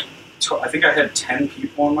 It's like I think I had 10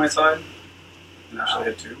 people on my side, and actually I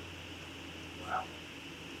had 2. wow.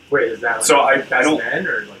 Wait, is that like So I best don't- men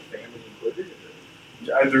or like family included?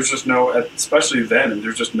 There's just no, especially then, and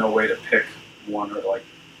there's just no way to pick one or like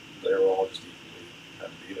they were all just equally had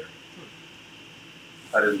to be there.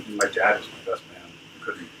 I didn't. My dad was my best man. I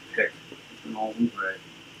couldn't pick between all of them. Right.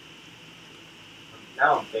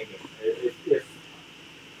 Now I'm thinking if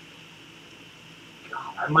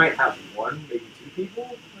God, I might have one, maybe 2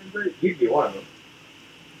 people. You'd be one of them.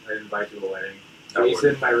 I'd invite to a wedding. I would.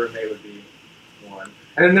 Jason, my roommate, would be one.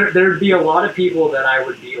 And then there'd be a lot of people that I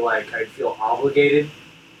would be like, I'd feel obligated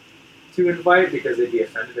to invite because they'd be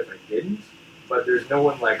offended if I didn't. But there's no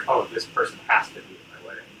one like, oh, this person has to be at my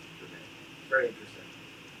wedding for me. It's very interesting.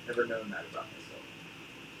 Never known that about myself.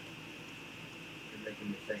 You're making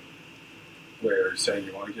me think. Where are you saying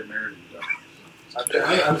you want to get married? No.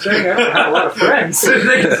 I'm saying I don't have a lot of friends.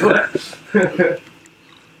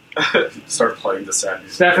 Start playing the sad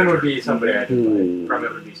music. Stefan would be somebody I'd invite. Hmm. From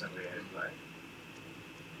would be somebody I'd invite.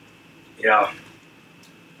 Yeah.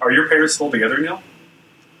 Are your parents still together, Neil?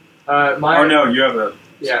 My Oh no, you have a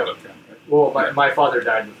Yeah. split up family. Right? Well, my father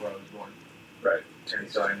died before I was born, Right.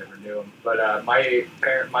 and so I never knew him. But my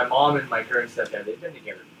mom and my current stepdad, they've been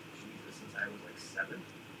together since I was like 7.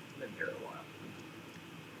 They've been together a while.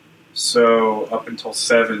 So up until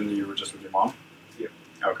 7, you were just with your mom. Yeah.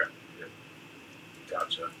 Okay. Yeah.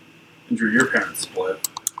 Gotcha. And Drew, your parents split.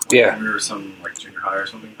 Yeah. We were some like junior high or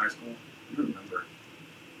something, high school. I don't remember.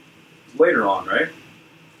 Later on, right?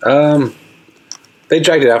 They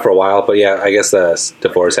dragged it out for a while, but yeah, I guess the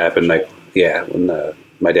divorce happened like when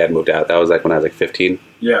my dad moved out. That was like when I was like 15.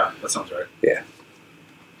 Yeah, that sounds right. Yeah.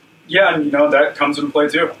 Yeah, and that comes into play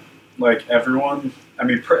too. Like everyone,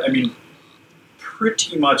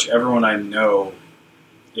 pretty much everyone I know,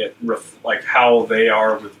 like how they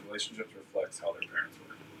are with relationships reflects how their parents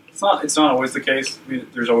were. It's not always the case. I mean,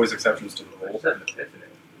 there's always exceptions to the I rule, just had an epiphany.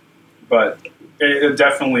 but it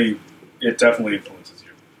definitely influences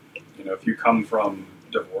you. You know, if you come from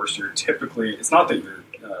divorce, you're typically, it's not that you're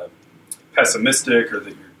pessimistic or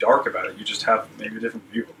that you're dark about it. You just have maybe a different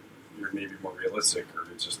view. You're maybe more realistic, or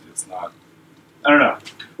it's not. I don't know.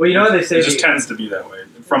 Well, you know what they say. It just tends to be that way,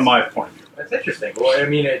 from my point of view. That's interesting. Well, I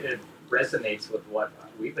mean, it resonates with what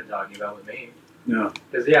we've been talking about with me. Yeah.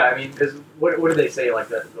 Because what do they say? Like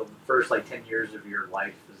the first 10 years of your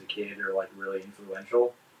life as a kid are like really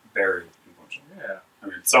influential. Very influential. Yeah. I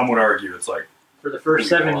mean, some would argue it's like For the first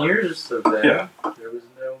 7 years of them, Yeah. there was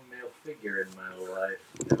no male figure in my life.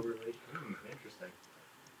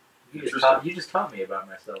 Interesting. You just taught me about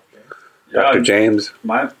myself, James. Dr. James.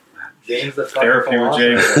 My James the fucking therapy with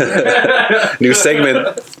philosopher. James. New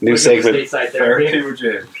segment. New segment. Stateside therapy. Therapy with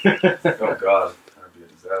James. Oh God, that'd be a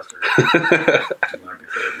disaster. That'd not be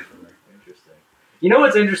therapy for me. Interesting. You know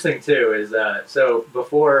what's interesting too is so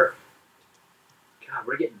before. God,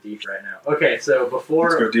 we're getting deep right now. Okay, so Let's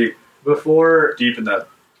go deep in that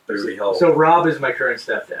booty hole. So Rob is my current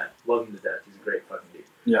stepdad. Love him to death. He's a great fucking dude.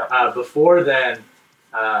 Yeah. Before then,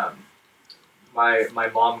 my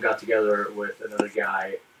mom got together with another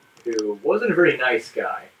guy who wasn't a very nice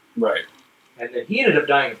guy, Right. and then he ended up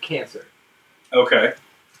dying of cancer. Okay.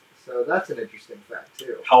 So that's an interesting fact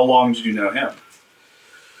too. How long did you know him?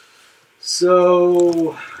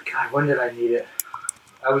 So, God, when did I meet it?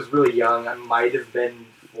 I was really young. I might have been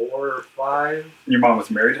 4 or 5. Your mom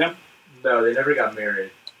was married to him, No, they never got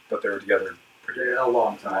married. but they were together A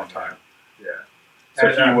long time. a long time. Yeah. So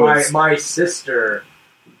And, he was. my sister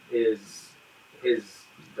is his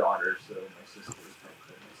daughter, so my sister is my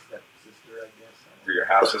stepsister, I guess. Or your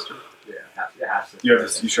half sister. Yeah, half sister. You have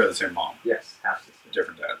this. You share the same mom, Yes, half sister.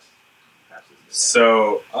 different dads. Half sister.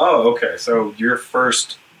 So, okay. So your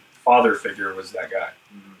first father figure was that guy.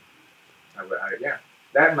 Yeah. Yeah,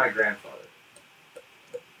 that and my grandfather.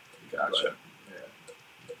 Gotcha.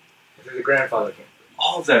 Yeah. The grandfather came.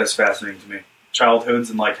 All of that is fascinating to me. Childhoods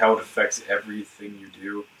and like how it affects everything you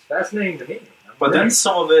do. It's fascinating to me. But then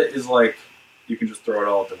some of it is like you can just throw it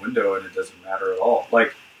all out the window and it doesn't matter at all.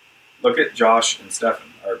 Like, look at Josh and Stefan,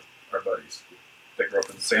 our buddies. They grew up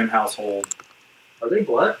in the same household. Are they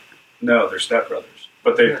blood? No, they're stepbrothers.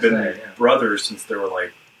 But they've been Yeah. brothers since they were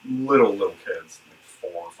like little kids.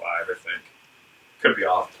 Like 4 or 5, I think. Could be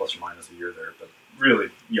off plus or minus a year there, but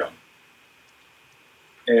really young.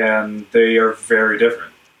 And they are very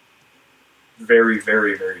different. Very,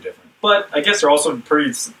 very, very different. But I guess they're also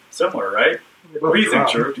pretty similar, right? What do you think,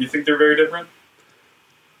 Drew? Do you think they're very different?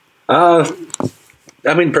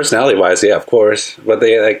 I mean, personality-wise, yeah, of course. But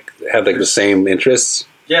they have the same interests.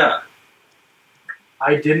 Yeah.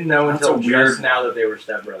 I didn't know That's until a weird just now that they were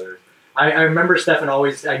stepbrothers. I remember Stefan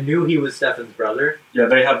always. I knew he was Stefan's brother. Yeah,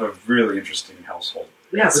 they have a really interesting household.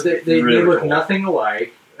 Yeah, It's but they really look cool. nothing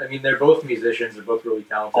alike. I mean, they're both musicians. They're both really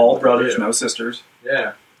talented. All What they brothers, do. no sisters.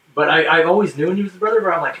 Yeah, but I always knew he was his brother.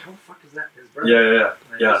 But I'm like, how the fuck is that his brother?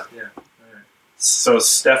 Yeah. Yeah. So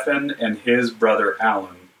Stefan and his brother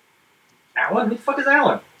Alan. Alan? Who the fuck is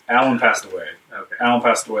Alan? Alan passed away. Okay. Alan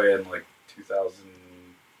passed away in like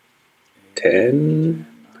 2010, 10?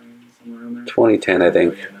 9, somewhere in there. 2010, I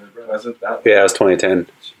think. Oh, yeah, another brother. Was it that? Yeah, it was 2010.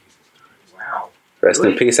 Jesus Christ. Wow. Rest in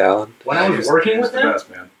Really? peace, Alan. When I was working with the him, best,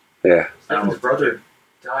 man. Yeah. Stefan's brother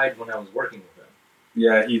died when I was working with him.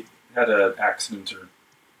 Yeah, he had an accident or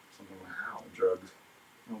something like Wow. drugs.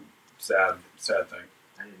 Oh, sad thing.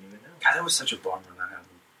 I didn't even know. God, that was such a bummer when that happened.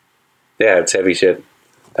 Yeah, it's heavy shit. I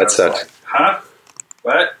That was sucks. like, huh?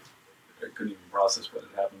 What? I couldn't even process what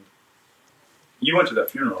had happened. You went to that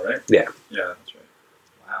funeral, right? Yeah. Yeah, that's right.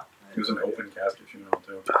 Wow. It was an open casket funeral,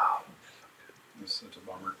 too. Oh, It was such a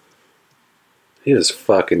bummer. he was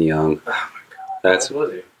fucking young. Oh, my God. That's How old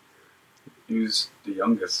was he? He was the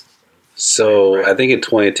youngest. so. I think in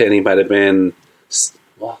 2010 he might have been.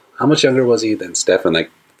 Well, how much younger was he than Stefan?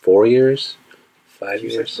 Like 4 years, 5 He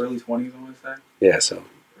was years. like early 20s, I want to say. Yeah. So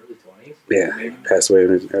Early 20s? yeah, Maybe. passed away in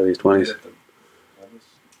his early 20s.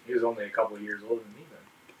 He was only a couple of years older than me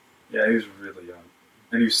then. Yeah, he was really young.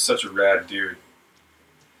 And he was such a rad dude.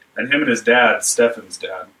 And him and his dad, Stefan's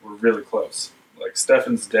dad, were really close. Like,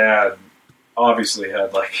 Stefan's dad obviously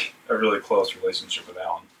had, like, a really close relationship with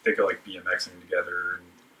Alan. They go, like, BMXing together. And,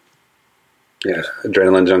 Yeah,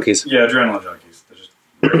 adrenaline junkies. yeah, adrenaline junkies. They just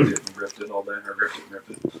ripped it and ripped it all day. Or ripped it and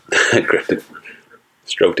ripped it. Gripped it,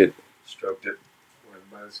 stroked it. Stroked it.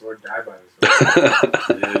 Live by the sword, die by the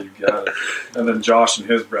sword. Yeah, you got it. And then Josh and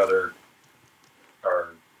his brother are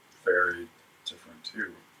very different,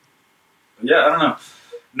 too. But Yeah, I don't know.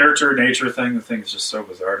 Nurture, nature thing, the thing is just so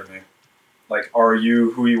bizarre to me. Like, are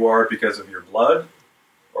you who you are because of your blood?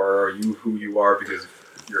 Or are you who you are because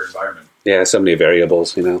of your environment? Yeah, so many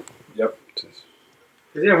variables, you know. Yep. Because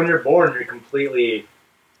yeah, when you're born, you're completely,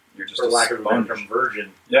 You're just for a lack of a better sponge. term,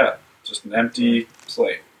 virgin. Yeah, just an empty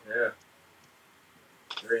slate. Yeah.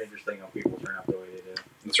 Very interesting how people turn out the way they do.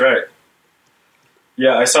 That's right.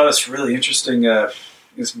 Yeah, I saw this really interesting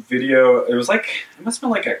this video. It was like, it must have been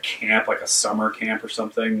like a camp, like a summer camp or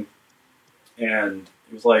something. And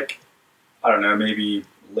it was like, I don't know, maybe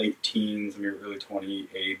late teens, maybe early 20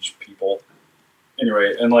 age people.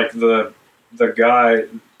 Anyway, and like the guy,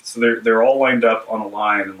 so they're all lined up on a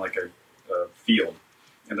line in like a field,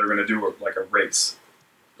 and they're going to do like a race,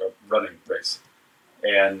 a running race.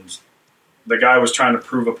 And the guy was trying to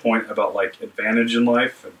prove a point about like advantage in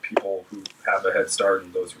life and people who have a head start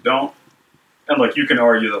and those who don't. And like you can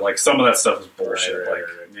argue that like some of that stuff is bullshit. Right.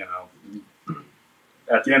 You know,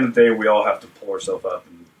 at the end of the day, we all have to pull ourselves up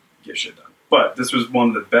and get shit done. But this was one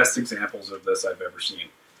of the best examples of this I've ever seen.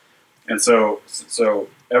 And so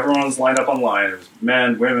everyone's lined up on line. It was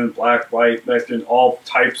men, women, black, white, Mexican, all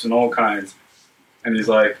types and all kinds. And he's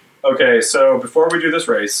like, okay, so before we do this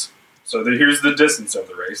race, here's the distance of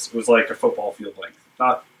the race. It was like a football field length,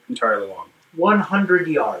 not entirely long. 100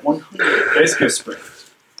 yards. 100, basically a sprint.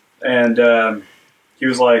 And he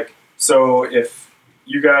was like, so if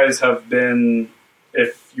you guys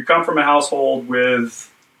if you come from a household with,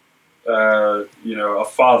 a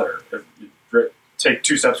father, take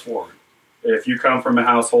 2 steps forward. If you come from a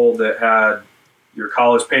household that had your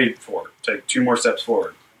college paid for, take 2 more steps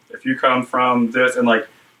forward. If you come from this, and like,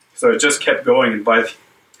 so it just kept going. And by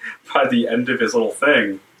the end of his little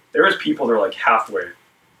thing, there was people that were like halfway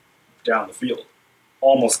down the field,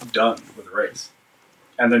 almost done with the race.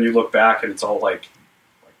 And then you look back and it's all like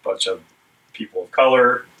a bunch of people of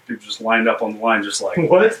color, people just lined up on the line, just like,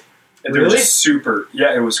 What? and they were just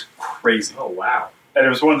it was crazy. Oh, wow. And it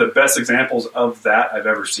was one of the best examples of that I've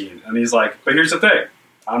ever seen. And he's like, but here's the thing.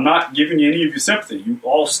 I'm not giving you any of your sympathy. You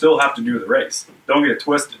all still have to do the race. Don't get it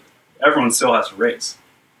twisted. Everyone still has to race.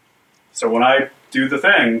 So when I do the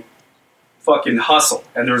thing, fucking hustle.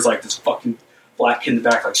 And there was like this fucking black kid in the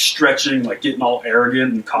back, like stretching, like getting all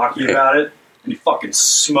arrogant and cocky about it. And he fucking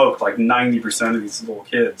smoked like 90% of these little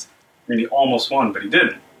kids. I mean, he almost won, but he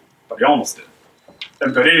didn't. But he almost did.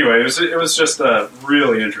 But anyway, it was just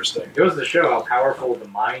really interesting. It goes to show how powerful the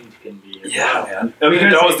mind can be. Yeah, man. I mean,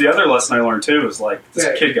 that was the other lesson I learned too. Was like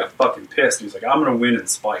this kid got fucking pissed. He was like, "I'm going to win in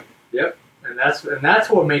spite." Yep, and that's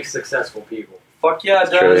what makes successful people. Fuck yeah, it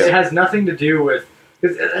True, does. It has nothing to do with.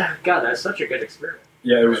 God, that's such a good experiment.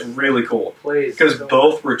 Yeah, it was really cool because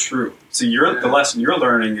both were true. So the lesson you're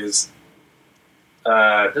learning is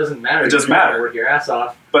it doesn't matter. It doesn't matter. Work your ass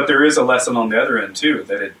off. But there is a lesson on the other end too,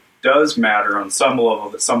 that it does matter on some level,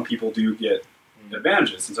 that some people do get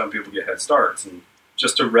advantages and some people get head starts, and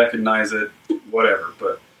just to recognize it, whatever.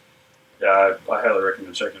 But yeah, I highly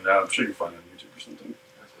recommend checking it out. I'm sure you can find it on YouTube or something.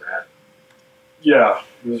 That's rad. Yeah,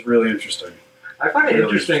 it was really interesting. I find it Really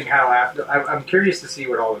interesting how I'm curious to see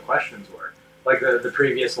what all the questions were. Like the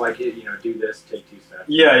previous, like, do this, take 2 steps.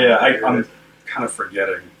 Yeah, I'm kind of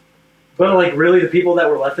forgetting. But like, really, the people that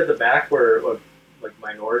were left at the back were like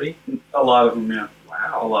minority. A lot of them, yeah.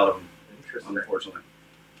 Wow, A lot of them, interesting. unfortunately.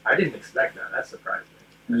 I didn't expect that. That surprised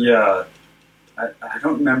me. Yeah. I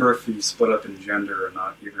don't remember if he split up in gender or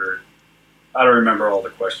not either. I don't remember all the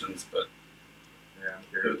questions, but Yeah, I'm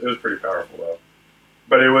curious. it was pretty powerful, though.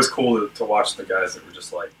 But it was cool to watch the guys that were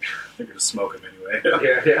just like, they're going to smoke him anyway.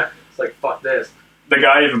 Yeah. It's like, fuck this. The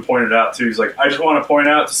guy even pointed out, too, he's like, I just want to point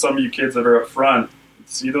out to some of you kids that are up front,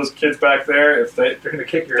 see those kids back there? If they're They're gonna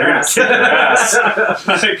kick your gonna ass. kick your ass.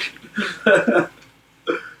 Like,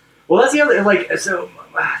 Well, that's the other, like, so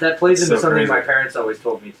that plays into So something crazy. my parents always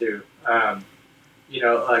told me too. What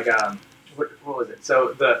was it?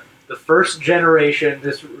 So the first generation,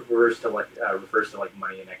 this refers to like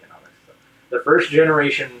money and economics. So the first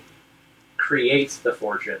generation creates the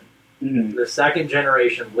fortune. mhm. The second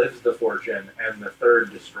generation lives the fortune, and the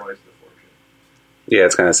third destroys the fortune. Yeah,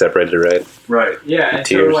 it's kind of separated, right? Right. Yeah, and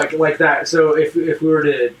so Tiers. like that. So if we were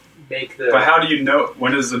to make the But how do you know,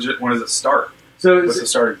 when does it start? so What's the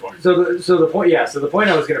starting point? So the point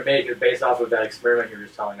I was going to make is based off of that experiment you were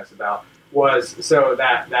just telling us about was so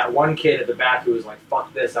that one kid at the back who was like,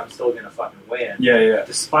 "Fuck this, I'm still going to fucking win," Yeah.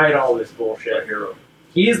 despite all this The bullshit. hero.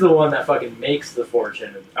 He's the one that fucking makes the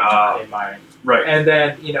fortune in mind. Right. And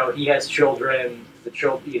then he has children. The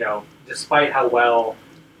children, despite how well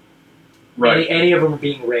Right. any of them are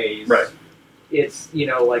being raised, Right. it's, you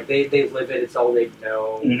know, like they live it, it's all they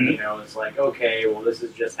know. Mhm. You know, it's like, okay, well, this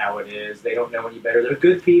is just how it is. They don't know any better. They're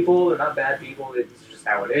good people, they're not bad people, it's just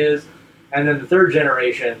how it is. And then the third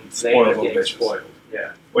generation, they end Spoiled up little getting bitches. spoiled.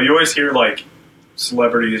 Yeah. Well, you always hear like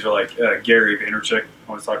celebrities or like Gary Vaynerchuk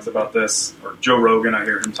always talks about this, or Joe Rogan. I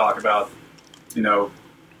hear him talk about, you know,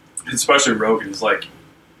 especially Rogan. He's like,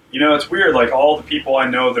 you know, it's weird. Like all the people I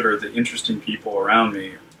know that are the interesting people around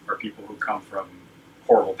me are people who come from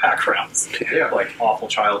horrible backgrounds, Yeah. like awful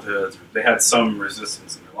childhoods. They had some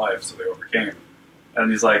resistance in their life, so they overcame.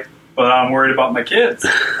 And he's like, but I'm worried about my kids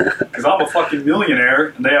because I'm a fucking millionaire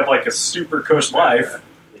and they have like a super cush life.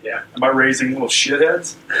 Yeah. Am I raising little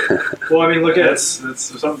shitheads? Well, I mean, look at That's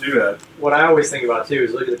something to do that. what I always think about too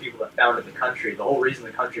is look at the people that founded the country. The whole reason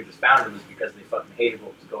the country was founded was because they fucking hated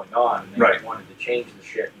what was going on and they Right. wanted to change the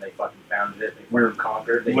shit and they fucking founded it. They We're fucking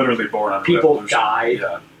conquered. They, Literally born on a people revolution. died.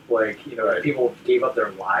 Yeah, like, you know, Right. people gave up their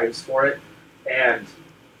lives for it. And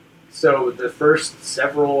so the first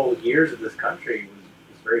several years of this country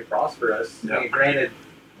was very prosperous. Yeah. I mean, granted,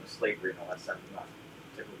 you know, slavery and all that stuff is not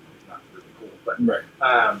typically not really cool, but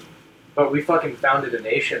right. but we fucking founded a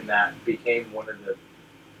nation that became one of the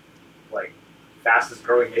like fastest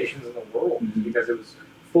growing nations in the world Mhm. because it was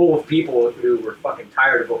full of people who were fucking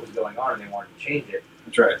tired of what was going on and they wanted to change it.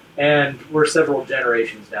 That's right. And we're several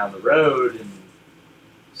generations down the road, and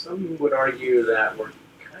some would argue that we're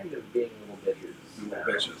kind of being little bitches. Little now.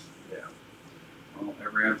 bitches. Yeah. Well,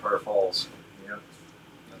 every empire falls. Yeah.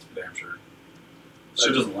 That's for damn sure.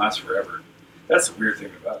 Shit doesn't last forever. That's the weird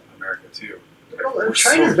thing about America too. Well, We're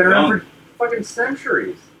China's so been around young. for fucking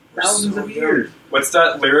centuries, We're thousands so of young. years. What's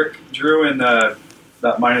that lyric, Drew, in that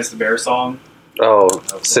Minus the Bear song? Oh,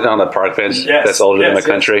 sitting on a park bench Yes, that's older than yes, the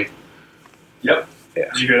country. Yep. Yeah.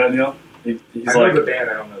 Did you hear that, Neil? He's I like, know the band,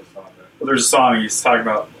 I don't know the song. Though. well, there's a song he's talking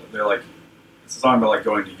about. They're like, it's a song about like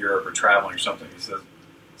going to Europe or traveling or something. He says,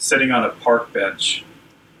 sitting on a park bench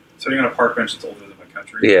that's older than my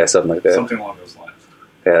country. Yeah, something like that. Something along those lines.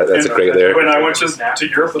 Yeah, that's a And great lyric. When I went to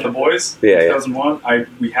Europe with the boys, Yeah, in yeah. 2001,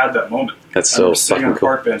 we had that moment. That's I so remember sitting on fucking a cool.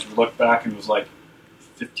 park bench, we looked back and it was like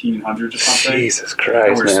 1500 or something. Jesus And Christ,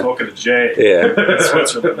 we were man. smoking a J Yeah. in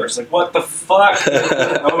Switzerland. We're just like, what the fuck?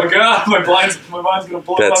 Oh my god, my mind's gonna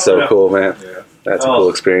blow up. That's so now. cool, man. Yeah. That's a Oh. cool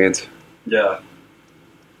experience. Yeah,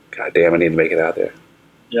 God damn, I need to make it out there.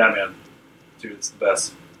 yeah, man, dude, it's the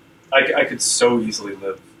best. I could so easily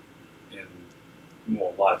live in a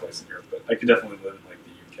lot of places in Europe, but I could definitely live in like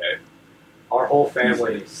the UK. Our whole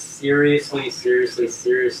family seriously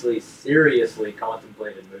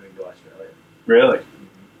contemplated moving to Australia. Really?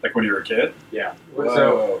 Like when you were a kid? Yeah. Whoa.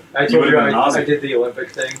 So I You told would've you been I Aussie. did the Olympic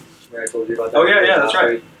thing. Where I told you about that. Oh, yeah, that's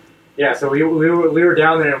right. Yeah, so we were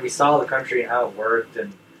down there and we saw the country and how it worked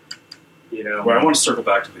and you know. Well, I want to circle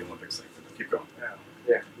back to the Olympics thing. But keep going.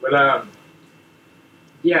 Yeah, but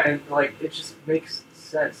yeah, and like it just makes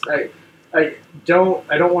sense. I don't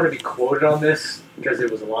want to be quoted on this because it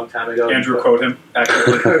was a long time ago. Andrew, but- quote him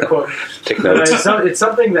accurately. quote. Take But notes. it's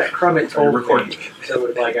something that Crummett told recording. me. So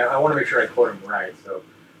like I want to make sure I quote him right. So,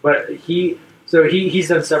 but he's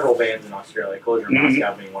done several bands in Australia, Closure in Mhm.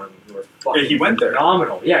 Moscow being one of them, who are fucking Yeah, he went there.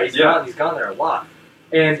 phenomenal. Yeah, he's gone there a lot,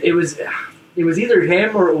 and it was either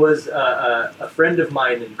him or it was a friend of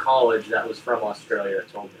mine in college that was from Australia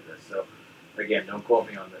that told me this. So again, don't quote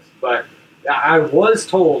me on this, but I was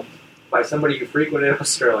told by somebody who frequented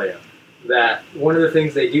Australia that one of the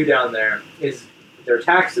things they do down there is their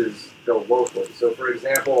taxes go locally. So, for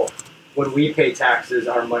example, when we pay taxes,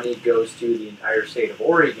 our money goes to the entire state of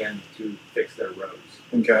Oregon to fix their roads.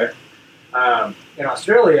 Okay. In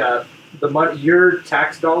Australia, your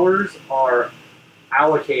tax dollars are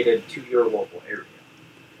allocated to your local area.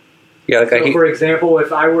 Yeah, like So, for example,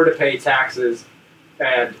 if I were to pay taxes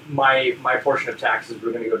and my portion of taxes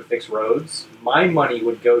were going to go to fix roads, my money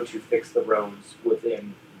would go to fix the roads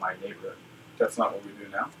within my neighborhood. That's not what we do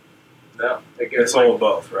now. No, it It's goes all of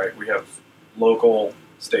both, right? We have local,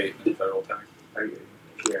 state, and federal tax.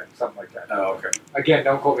 yeah, something like that. Oh, okay. Again,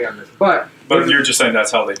 don't quote me on this, but You're just saying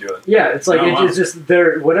that's how they do it. yeah, it's like Oh, wow. it's just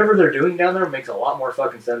whatever they're doing down there makes a lot more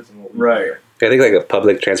fucking sense than what we do Right. here. I think like a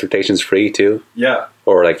public transportation's free too, Yeah.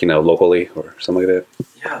 or like locally or something like that.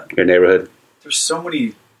 Yeah. Your neighborhood. There's so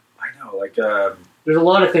many, I know, like, There's a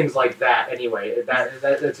lot of things like that. Anyway,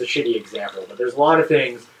 that's a shitty example, but there's a lot of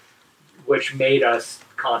things which made us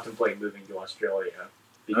contemplate moving to Australia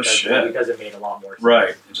because it made a lot more sense. right.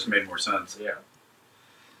 It just made more sense. Yeah.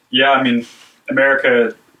 Yeah, I mean,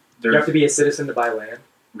 America, You have to be a citizen to buy land.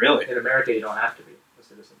 really? In America, you don't have to be a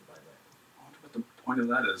citizen to buy land. I wonder what the point of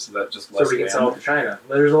that is. Is that just So less we can land? sell it to China.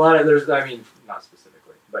 I mean, not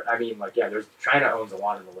specifically, but I mean, like, yeah, China owns a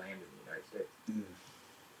lot of the land in the United States.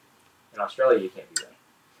 In Australia, you can't do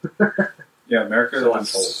that. Yeah, America So I'm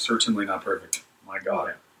is told. certainly not perfect. My God.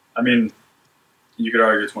 Yeah. I mean, you could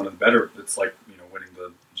argue it's one of the better. It's like, winning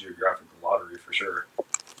the geographical lottery for sure.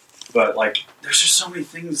 But like, there's just so many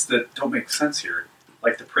things that don't make sense here.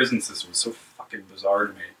 Like the prison system is so fucking bizarre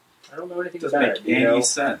to me. I don't know anything It doesn't about make it. Do you any know?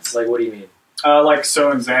 sense. Like, what do you mean?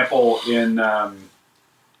 So example in,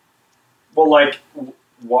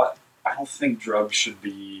 what I don't think drugs should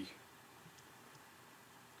be.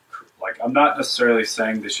 Like, I'm not necessarily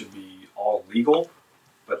saying they should be all legal,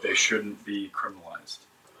 but they shouldn't be criminalized.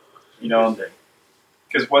 Interesting.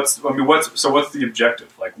 Because what's the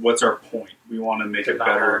objective? Like, what's our point? We want to make To it not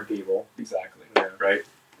better. harm people. Exactly. Yeah. Right?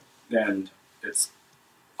 And it's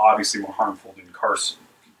obviously more harmful to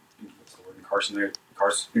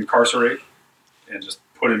incarcerate and just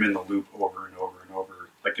put him in the loop over and over and over.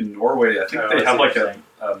 Like in Norway, I think Oh, they I have see like what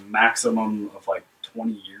you're a maximum of like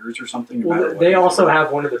 20 years or something. no Well, matter what they you also do.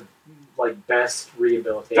 have one of the best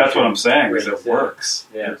rehabilitation. That's what I'm saying, is rates, it works.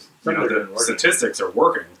 Yeah. It's, Some of it the been working. statistics are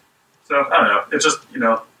working. So, I don't know. It's just,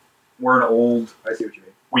 we're an old... I see what you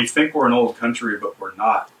mean. We think we're an old country, but we're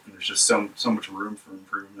not. And there's just so much room for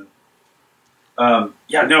improvement. I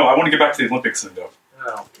want to get back to the Olympics thing, though.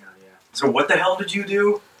 Oh, God, yeah. So what the hell did you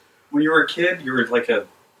do when you were a kid? You were like a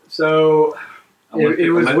So...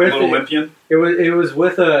 It was with little Olympian? It was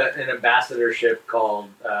with an ambassadorship called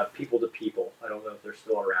People to People. I don't know if they're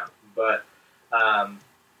still around, but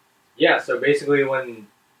so basically, when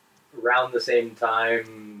around the same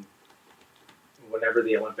time, whenever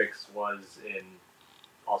the Olympics was in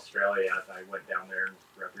Australia, I went down there and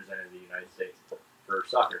represented the United States for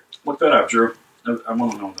soccer. Look that up, Drew. I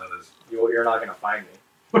want to know what that is. You're not going to find me.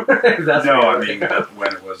 That's No, what I you're mean looking at.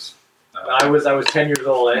 when it was. I was 10 years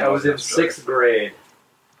old. I was in Australia. 6th grade.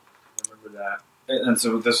 I remember that. And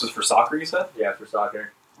so this was for soccer, you said? Yeah, for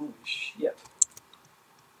soccer. Holy shit.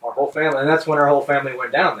 Our whole family, and that's when our whole family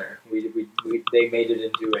went down there. They made it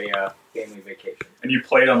into a family vacation. And you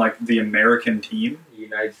played on like the American team,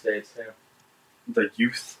 United States, yeah. the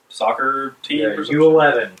youth soccer team, Yeah, or something?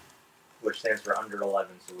 U11, which stands for under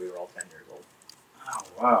 11, so we were all 10 years old. Oh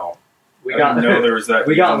wow! We I got didn't know there was that.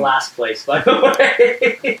 we got even- last place, by the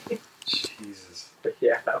way. Jesus.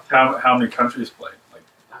 Yeah, How many countries played? Like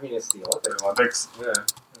I mean it's the the Olympics. Olympics? Yeah.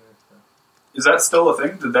 Is that still a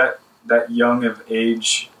thing? Did that young of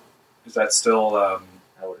age? Is that still? I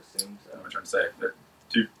would assume so. What am I trying to say?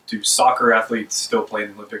 Do soccer athletes still play in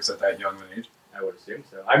the Olympics at that young of an age? I would assume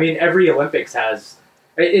so. I mean, every Olympics has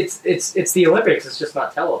it's the Olympics. It's just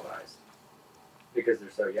not televised because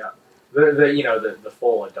they're so young. The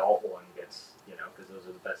full adult one gets because those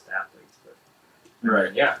are the best athletes. But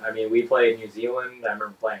Right. yeah, I mean, we played New Zealand. I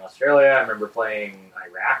remember playing Australia. I remember playing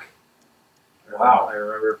Iraq. Wow. I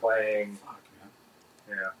remember playing. Fuck,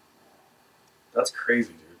 man. Yeah, That's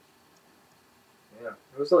crazy, dude. yeah.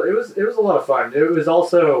 It was a lot of fun. It was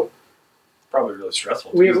also Probably really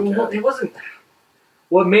stressful. too, as a kid. it wasn't.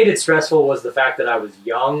 What made it stressful was the fact that I was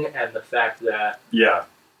young and the fact that Yeah.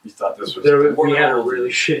 You thought this was. we had a really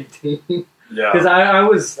shitty team. Yeah. Because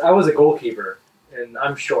I was a goalkeeper, and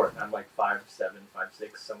I'm short. I'm like 5'7",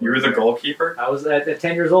 5'6". You were the there. goalkeeper? I was at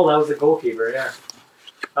 10 years old. I was the goalkeeper. Yeah.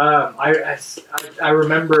 I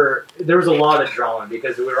remember there was a lot of drama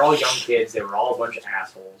because we were all young kids. They were all a bunch of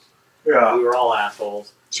assholes. Yeah. We were all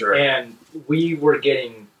assholes, Sure. and we were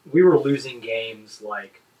losing games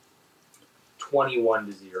like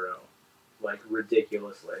 21-0, like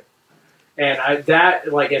ridiculously. And at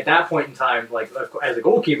that point in time, like as a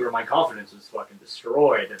goalkeeper, my confidence was fucking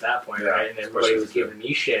destroyed at that point, Yeah, right? And everybody especially was as a kid. giving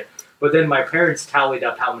me shit. But then my parents tallied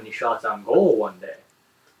up how many shots on goal one day.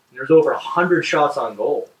 And there's over 100 shots on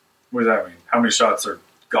goal. What does that mean? How many shots are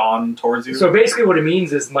gone towards you? So basically, what it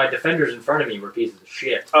means is my defenders in front of me were pieces of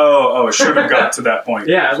shit. Oh, it should have got to that point.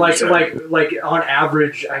 Yeah, That's what like you're saying. like on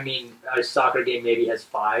average, I mean, a soccer game maybe has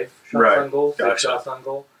 5 shots Right, on goal, 6 gotcha. shots on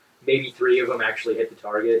goal. Maybe 3 of them actually hit the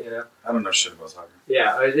target. I don't know shit about soccer.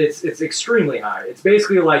 Yeah, it's extremely high. It's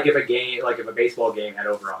basically like if a baseball game had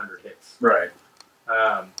over 100 hits. Right.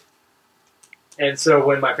 And so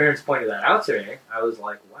when my parents pointed that out to me, I was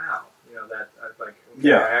like, wow, that okay,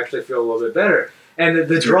 Yeah. I actually feel a little bit better. And the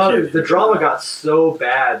You're a drama kid. the drama got so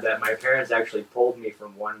bad that my parents actually pulled me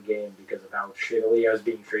from one game because of how shittily I was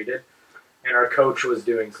being treated. And our coach was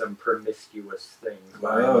doing some promiscuous things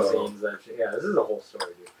behind the Oh. scenes. This is a whole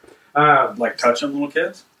story, dude. Like touching little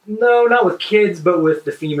kids? No, not with kids, but with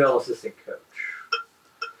the female assistant coach.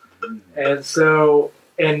 And so,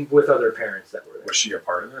 and with other parents that were there. Was she a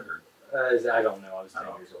part of it? Or? I don't know. I was 10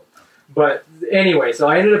 Oh. years old. But anyway, so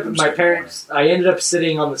I ended up, I'm my just parents, I ended up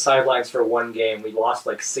sitting on the sidelines for one game. We lost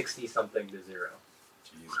like 60-something to 0.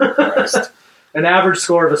 Jesus Christ. an average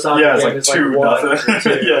score of a soccer Yeah, it's game like is like 2-0. 1 or 2.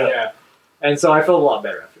 Yeah. Yeah. And so I felt a lot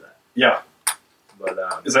better after that. Yeah. But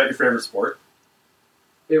Is that your favorite sport?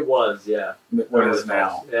 it was, yeah. What is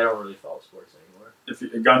now? I don't really follow sports anymore. If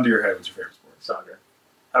you, gun to your head, what's your favorite sport? Soccer.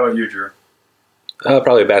 How about you, Drew?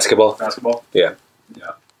 Probably basketball. Basketball? Yeah.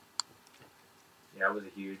 Yeah. Yeah, it was a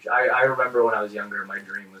huge. I remember when I was younger, my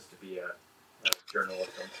dream was to be a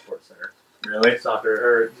journalist on Sports Center. Really?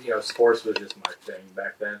 Soccer, or sports was just my thing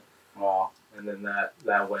back then. Wow. And then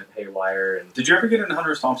that went haywire. And Did you ever get into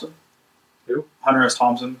Hunter S. Thompson? Who? Hunter S.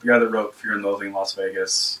 Thompson, the guy that wrote Fear and Loathing in Las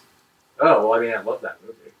Vegas. oh, well, I mean, I love that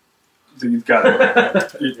movie. You've got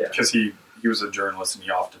it. Yeah. Because he was a journalist and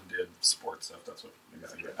he often did sports stuff. That's what made me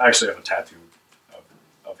think of it. I actually have a tattoo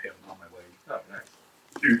of him on my leg. Oh, nice.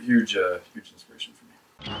 Huge inspiration for me.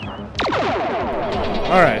 All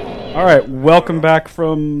All right, welcome back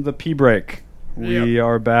from the pee break. We Yep.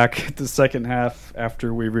 are back at the second half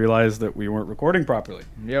after we realized that we weren't recording properly.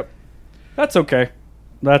 Yep. That's okay.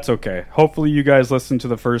 That's okay. Hopefully you guys listened to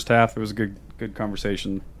the first half. It was a good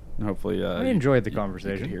conversation. And hopefully I enjoyed the you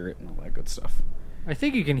conversation. could hear it and all that good stuff. I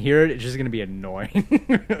think you can hear it. It's just going to be annoying.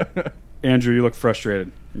 Andrew, you look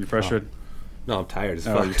frustrated. Are you frustrated? No, I'm tired as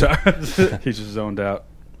Oh, fuck. you're tired. He's just zoned out.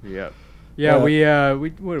 Yep. Yeah, we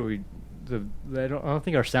what do we? I don't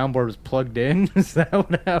think our soundboard was plugged in. Is that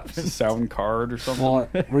what happened? Sound card or something? Well,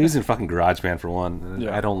 we're using fucking GarageBand for one.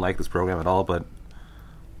 Yeah. I don't like this program at all, but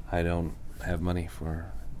I don't have money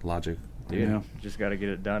for Logic. Dude, Yeah. just got to get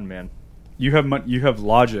it done, man. You have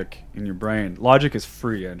Logic in your brain. Logic is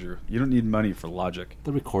free, Andrew. You don't need money for Logic.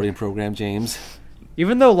 The recording program, James.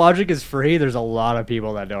 Even though Logic is free, there's a lot of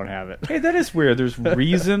people that don't have it. Hey, that is weird. There's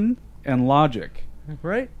Reason and Logic.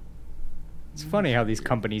 Right? It's funny how these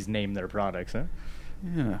companies name their products, huh?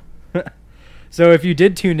 Yeah. So if you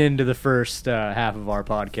did tune into the first half of our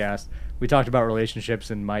podcast, we talked about relationships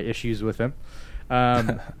and my issues with them.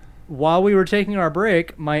 While we were taking our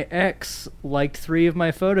break, my ex liked 3 of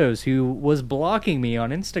my photos who was blocking me on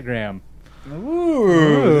Instagram.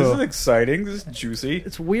 Ooh, this is exciting. This is juicy.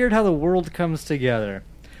 It's weird how the world comes together.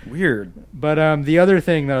 Weird. But the other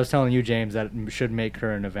thing that I was telling you, James, that should make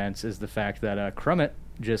current events is the fact that Crummett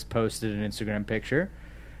just posted an Instagram picture.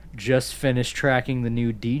 Just finished tracking the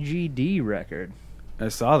new DGD record. I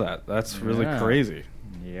saw that. That's really Yeah. crazy.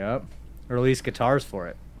 Yep. Released guitars for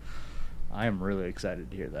it. I am really excited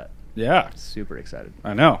to hear that. Yeah, Super excited.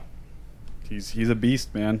 I know. He's a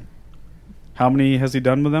beast, man. How many has he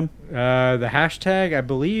done with them? The hashtag, I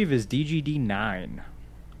believe, is DGD9.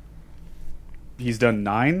 He's done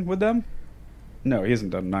 9 with them? No, he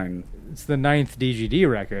hasn't done 9. It's the 9th DGD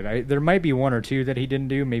record. There might be 1 or 2 that he didn't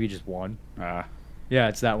do, maybe just 1. Ah, Yeah,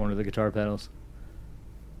 it's that one with the guitar pedals.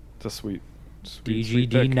 it's a sweet pick.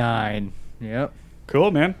 DGD9. Yep.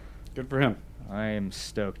 Cool, man. Good for him. I am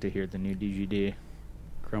stoked to hear the new DGD.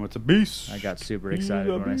 Crummett's a beast. I got super He's excited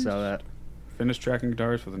a when I beast. saw that. Finished tracking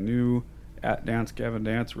guitars for the new at Dance Gavin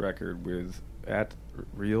Dance record with at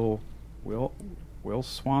Real Will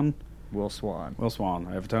Swan. Will Swan. Will Swan.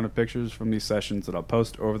 I have a ton of pictures from these sessions that I'll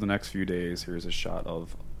post over the next few days. Here's a shot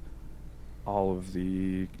of all of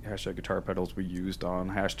the hashtag guitar pedals we used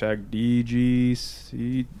on hashtag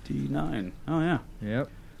DGCD9. Oh, yeah. Yep.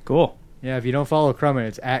 Cool. Yeah, if you don't follow Crummett,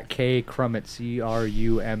 it's at K Crummett,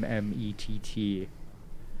 CRUMMETT.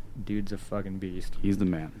 Dude's a fucking beast. He's the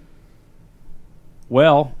man.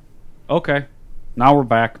 Well, okay. Now we're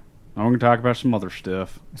back. Now we're going to talk about some other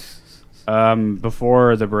stuff.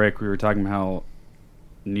 Before the break, we were talking about how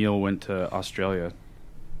Neil went to Australia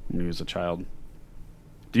when he was a child.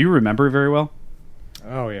 Do you remember it very well,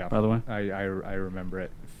 Oh, yeah. by the way? I remember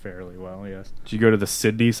it fairly well, yes. Did you go to the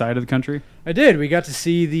Sydney side of the country? I did. We got to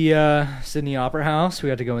see the Sydney Opera House. We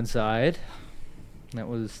got to go inside. That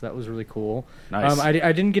was really cool. Nice. I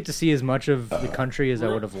didn't get to see as much of the country as I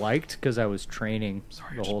would have liked because I was training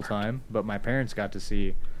the whole time. But my parents got to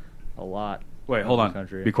see a lot. Wait, of hold the on.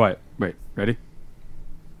 country. Be quiet. Wait, ready?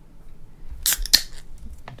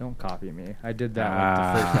 Don't copy me. I did that like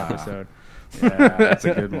the first episode. Yeah, that's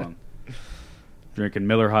a good one. Drinking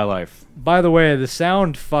Miller High Life. By the way, the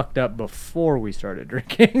sound fucked up before we started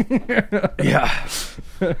drinking. Yeah,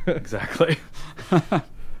 exactly.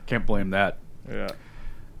 Can't blame that. Yeah.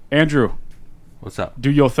 Andrew, What's up?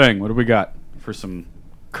 do your thing. What do we got for some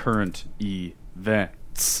current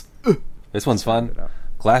events? This one's fun.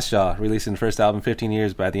 Glassjaw releasing first album 15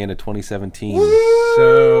 years by the end of 2017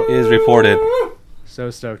 So is reported.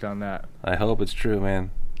 stoked on that. I hope it's true,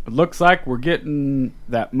 man. It looks like we're getting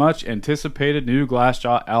that much anticipated new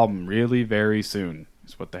Glassjaw album really very soon.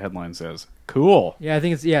 Is what the headline says. Cool. Yeah, I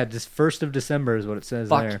think it's just 1st of December is what it says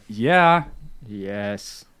there. Yeah.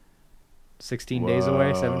 Yes. 16 days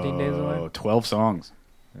away, 17 days away. Whoa, 12 songs.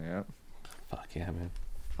 Yep. Fuck yeah, man.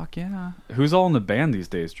 Fuck yeah. Who's all in the band these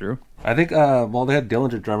days, Drew? I think, well, they had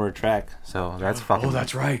Dillinger drummer track, so that's fucking... Oh,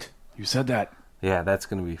 that's right. You said that. Yeah, that's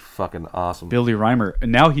going to be fucking awesome. Billy Reimer.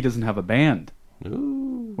 And now he doesn't have a band.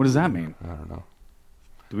 Ooh. What does that mean? I don't know.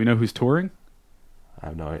 Do we know who's touring? I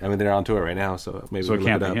have no idea. I mean, they're on tour right now, so maybe So we it can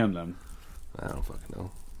can't look be up. him then. I don't fucking know.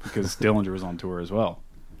 Because Dillinger was on tour as well.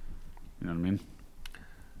 You know what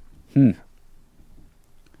I mean?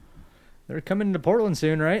 They're coming to Portland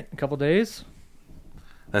soon, right? A couple days.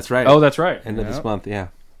 That's right. Oh, that's right. End of this Yep. month, yeah.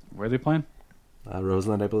 Where are they playing?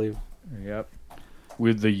 Roseland, I believe. Yep.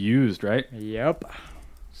 With the Used, right? Yep.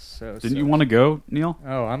 So Didn't you want to go, Neil?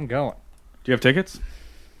 Oh, I'm going. Do you have tickets?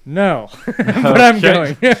 No, but I'm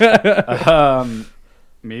going.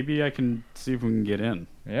 Maybe I can see if we can get in.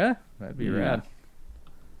 Yeah, that'd be Yeah. rad.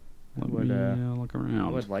 Let Would, me look I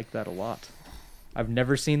around. would like that a lot. I've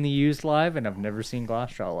never seen the Used live, and I've never seen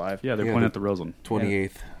Glassjaw live. Yeah, they're Yeah, playing the- at the Roseland.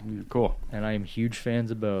 28th. Yeah, cool. And I am huge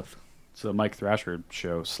fans of both. It's the Mike Thrasher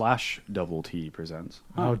show / Double T presents.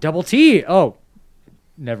 Oh, Double T. Oh,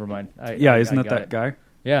 never mind. Yeah, isn't I that got that it. guy?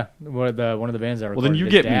 Yeah, one of the bands I Well, recorded. then you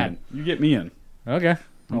his get me dad. in. You get me in. Okay.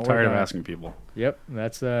 I'm I'll tired work of on it. asking people. Yep,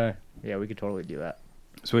 that's yeah, we could totally do that.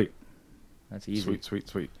 Sweet. That's easy. Sweet, sweet,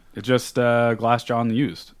 sweet. It's just Glassjaw and the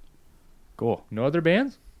Used. Cool. No other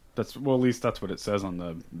bands? At least that's what it says on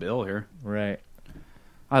the bill here. Right.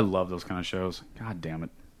 I love those kind of shows. God damn it.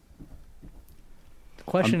 The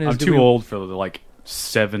question I'm is, too old for the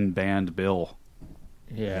 7-band bill.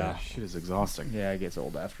 Yeah. Shit is exhausting. Yeah, it gets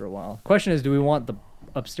old after a while. Question is, do we want the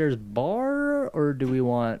upstairs bar or do we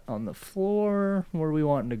want on the floor? Where are we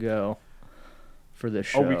wanting to go for this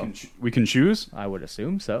show? Oh, we can choose? I would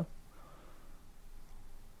assume so.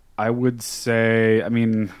 I would say, I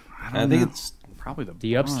mean, I think it's... probably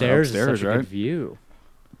The upstairs, is such a right? good view.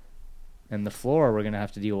 And the floor, we're going to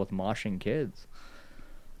have to deal with moshing kids.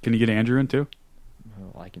 Can you get Andrew in too?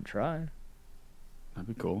 Well, I can try. That'd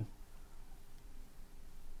be cool.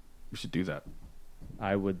 We should do that.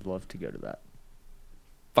 I would love to go to that.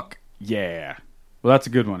 Fuck yeah. Well, that's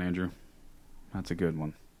a good one, Andrew. That's a good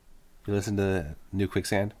one. You listen to New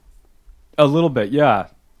Quicksand? A little bit, yeah.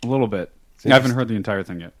 A little bit. It's I haven't heard the entire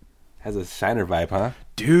thing yet. Has a Shiner vibe, huh?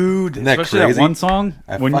 Dude, Isn't that especially crazy? that one song.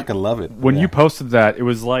 I when fucking love it. When Yeah. you posted that, it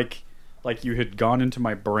was like you had gone into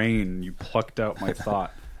my brain and you plucked out my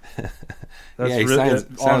thought. Yeah, he sounds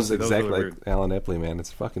honestly, that was exactly really like weird. Alan Epley, man.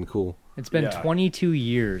 It's fucking cool. It's been Yeah. 22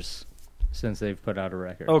 years since they've put out a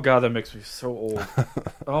record. Oh god, that makes me so old.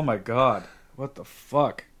 Oh my god, what the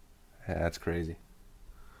fuck? Yeah, that's crazy.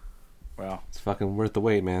 Wow, It's fucking worth the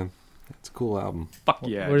wait, man. It's a cool album. fuck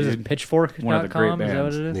yeah, What is dude. this? Pitchfork.com? One of the great Is that what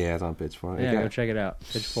bands. it is? Yeah, it's on Pitchfork. Yeah, It go got check it out.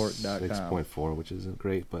 Pitchfork.com. 6.4, which isn't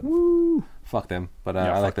great, but Woo. fuck them. But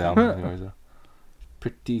Yeah, I like fuck the album. Anyways, though.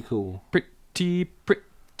 Pretty cool. Pretty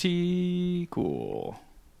cool.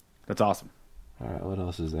 That's awesome. All right, what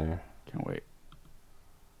else is there? Can't wait.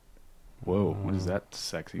 Whoa, what is that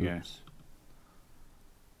sexy guy? Oops.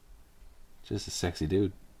 Just a sexy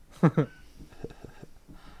dude.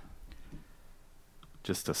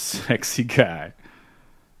 Just a sexy guy.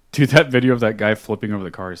 Dude, that video of that guy flipping over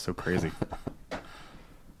the car is so crazy.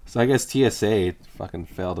 So I guess TSA fucking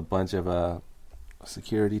failed a bunch of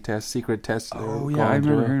security tests, secret tests. they were Oh going yeah, I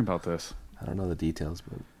remember through. hearing about this. I don't know the details,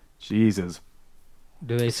 but Jesus.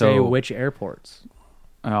 Do they say So- which airports?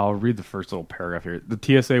 I'll read the first little paragraph here. The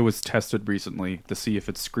TSA was tested recently to see if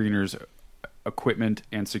its screeners, equipment,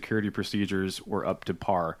 and security procedures were up to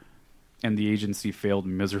par, and the agency failed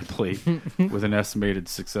miserably with an estimated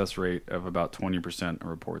success rate of about 20%, a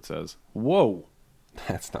report says. Whoa.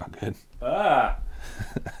 that's not good. Ah.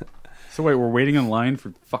 So wait, we're waiting in line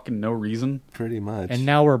for fucking no reason, Pretty much. And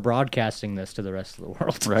now we're broadcasting this to the rest of the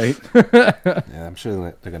world. right? Yeah, I'm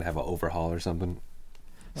sure they're gonna have an overhaul or something.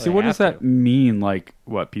 See, they what does have that to. mean? Like,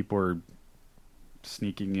 what, people are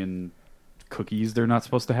sneaking in cookies they're not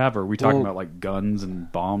supposed to have? Or are we talking Well- about, like, guns and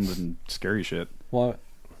bombs and scary shit? Well,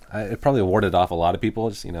 it probably warded off a lot of people.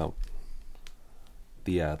 Just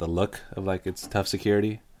the look of like it's tough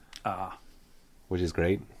security, which is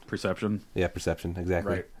great. Perception. Yeah, perception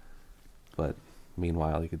exactly. Right. But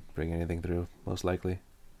meanwhile, you could bring anything through, most likely.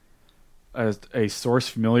 As a source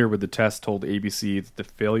familiar with the test told ABC that the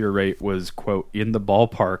failure rate was, quote, in the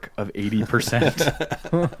ballpark of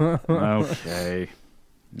 80%. Okay.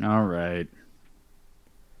 All right.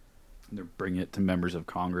 They're bringing it to members of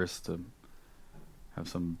Congress to have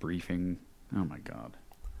some briefing. Oh, my God.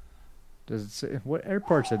 Does it say, what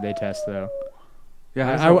airports did they test, though?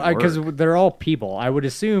 Yeah, Because they're all people. I would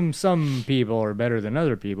assume some people are better than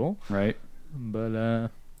other people. right? But,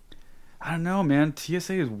 I don't know, man.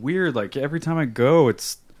 TSA is weird. Like every time I go,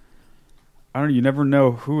 it's I don't know. You never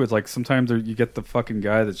know who it's like. Sometimes you get the fucking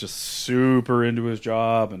guy that's just super into his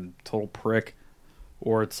job and total prick,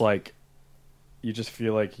 or it's like you just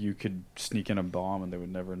feel like you could sneak in a bomb and they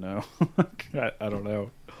would never know. I don't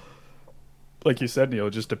know. Like you said, Neil,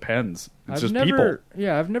 it just depends. It's just people.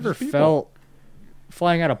 Yeah, I've never Just people. felt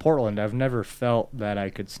flying out of Portland. I've never felt that I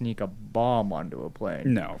could sneak a bomb onto a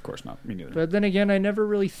plane. No, of course not. Me neither. But then again, I never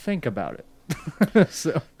really think about it.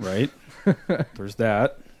 So Right? There's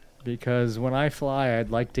that. because when I fly, I'd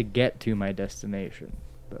like to get to my destination.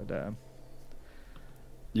 But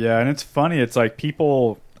Yeah, and it's funny. It's like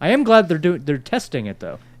people. I am glad they're testing it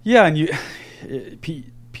though. Yeah, and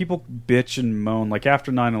people bitch and moan. Like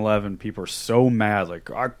after 9/11, people are so mad. Like,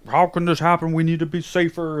 how can this happen? We need to be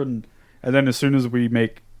safer. And then as soon as we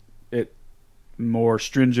make it more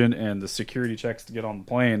stringent and the security checks to get on the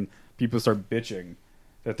plane, people start bitching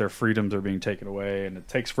that their freedoms are being taken away, and it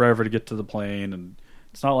takes forever to get to the plane. And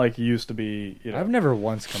it's not like it used to be. You know, I've never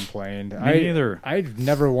once complained. Me neither. I've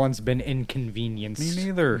never once been inconvenienced Me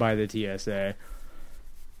neither. by the TSA.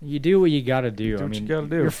 You do what you gotta do. do I what mean, you gotta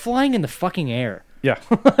do. You're flying in the fucking air. Yeah,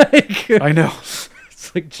 Like, I know. it's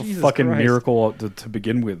like It's a Jesus fucking Christ. miracle to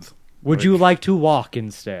begin with. Would you like to walk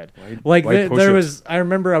instead? Why push There it? was. I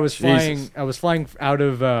remember I was flying. Jesus. I was flying out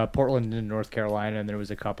of Portland in North Carolina, and there was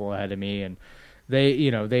a couple ahead of me, and they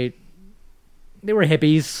were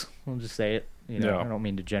hippies. I'll just say it. Yeah. I don't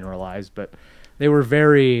mean to generalize, but they were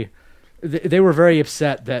very. They were very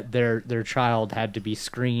upset that their child had to be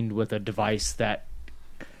screened with a device that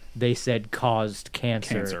they said caused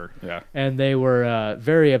cancer. Yeah. And they were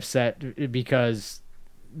very upset because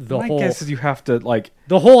My guess is you have to like.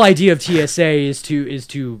 the whole idea of TSA is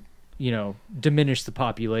to diminish the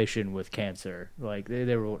population with cancer. Like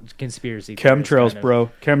they were conspiracy theorists, Chemtrails, kind of.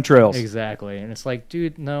 bro. Chemtrails. Exactly, and it's like,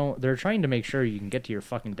 dude, no, they're trying to make sure you can get to your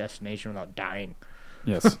fucking destination without dying.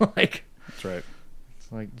 Yes, Like, that's right.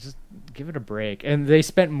 it's like just give it a break. And they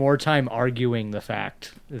spent more time arguing the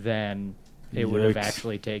fact than it would have Yikes.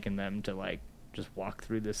 actually taken them to like just walk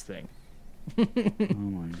through this thing. Oh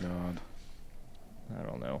my god. I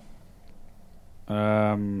don't know.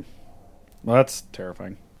 Well, that's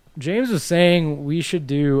terrifying. James was saying we should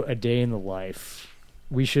do a day in the life.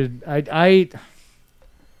 We should. I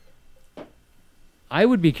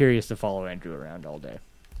would be curious to follow Andrew around all day.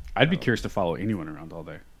 I'd be curious to follow anyone around all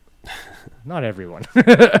day. Not everyone.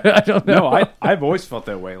 I don't know. No, I've always felt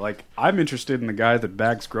that way. Like I'm interested in the guy that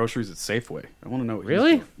bags groceries at Safeway. I want to know what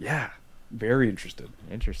Really? he's doing. Yeah, very interested.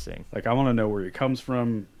 Interesting. Like I want to know where he comes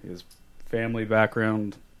from, his family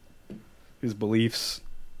background, his beliefs.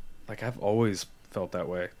 Like I've always felt that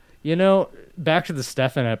way. You know, back to the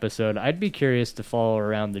Stefan episode, I'd be curious to follow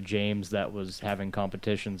around the James that was having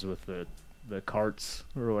competitions with the carts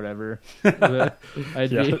or whatever.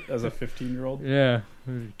 I'd Yeah, be, as a 15-year-old. yeah,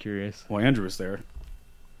 I'd be curious. Well, Andrew was there.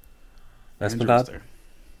 That's Andrew not. was there.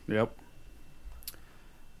 Yep.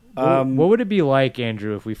 What would it be like,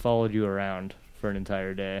 Andrew, if we followed you around for an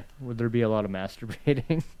entire day? Would there be a lot of masturbating?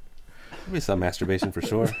 There'll be some masturbation for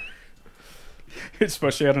sure.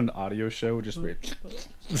 Especially at an audio show, just be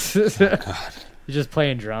You're just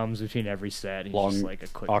playing drums between every set. He's long, just like a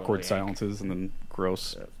quick awkward little yank. silences and then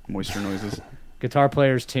gross moisture noises. Guitar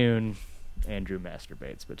player's tune. Andrew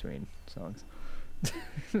masturbates between songs.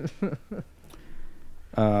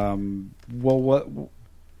 Well, what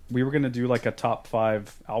we were gonna do like a top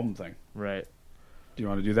 5 album thing. Right. Do you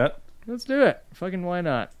want to do that? Let's do it. Fucking why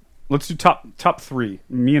not? Let's do top 3.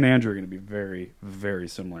 Me and Andrew are gonna be very, very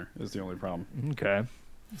similar. Is the only problem. Okay.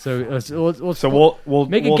 So let's So we'll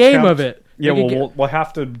make we'll a game attempt- of it. Yeah, Make a well, we'll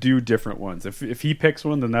have to do different ones. If he picks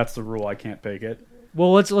one, then that's the rule. I can't pick it.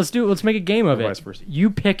 Well, let's make a game of Or it. vice versa. You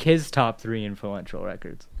pick his top 3 influential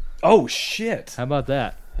records. Oh shit! How about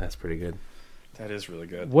that? That's pretty good. That is really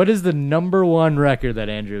good. What is the number 1 record that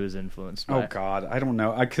Andrew is influenced by? Oh god, I don't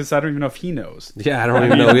know. Because I don't even know if he knows. Yeah, I don't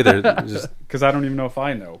even know either. Just Because I don't even know if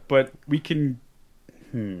I know. But we can.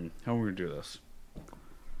 How are we gonna do this?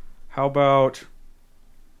 How about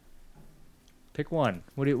Pick one.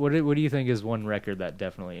 What do you think is one record that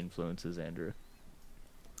definitely influences Andrew?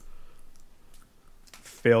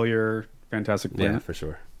 Failure? Fantastic yeah, Planet. for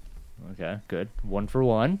sure. Okay, good. 1 for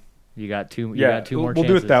 1. You got two. You Yeah, got 2 we'll more. do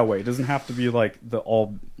chances. it that way. It doesn't have to be like the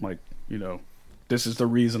all like this is the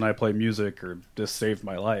reason I play music or this saved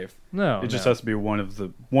my life. No, It just no. has to be one of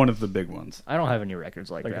the big ones. I don't have any records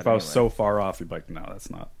like Like that. if I was anyway. so far off, you'd be like, no, that's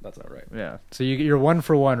not right. Yeah. So you're 1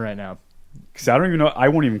 for 1 right now. Because I don't even know. I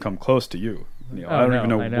won't even come close to you. Oh, I don't no, even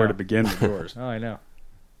know I know. where to begin with yours. Oh, I know.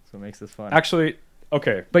 So it makes this fun. Actually,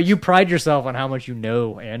 Okay. But you pride yourself on how much you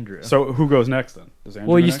know Andrew. So who goes next then? Does Andrew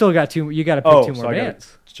well, go you next? still got two. You got to pick Oh, two more so I gotta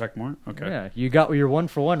bands. check more? Okay. Yeah, you're 1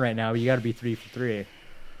 for 1 right now. You got to be 3 for 3.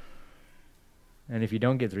 And if you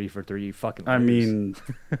don't get 3 for 3, you fucking lose. I mean,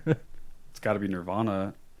 it's got to be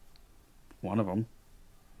Nirvana. One of them.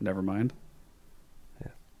 Never mind. Yeah.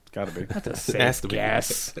 It's got to be. that's a Has safe to be.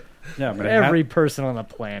 guess. Yeah, but Every person on the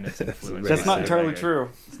planet's influenced. that's by not that entirely record. true.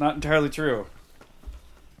 It's not entirely true.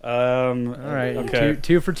 All All right, Okay.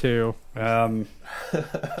 2 for 2.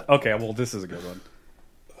 Okay. Well, this is a good one.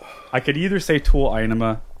 I could either say Tool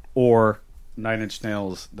Einema or Nine Inch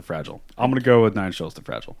Nails The Fragile. I'm gonna go with Nine Inch Nails The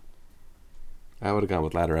Fragile. I would have gone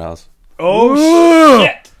with Laterals. Oh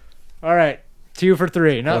shit! All right, 2 for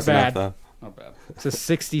 3. Not Close bad. enough, Not bad. It's a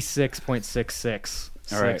 66.66.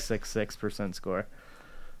 All right. 666% score.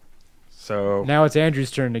 So, Now it's Andrew's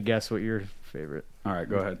turn to guess what your favorite. all right,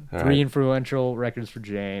 go ahead. though. All 3 right. influential records for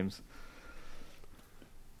James.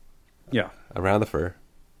 Yeah, Around the Fur.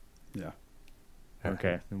 yeah,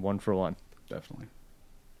 Okay, and 1 for 1. definitely.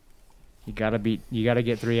 You gotta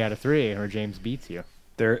get 3 out of 3, or James beats you.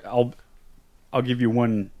 There, I'll give you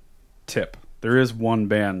one tip. There is one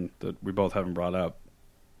band that we both haven't brought up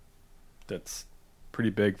that's pretty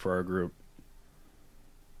big for our group.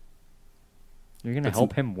 You're gonna It's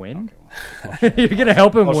help an- him win? Okay, You're gonna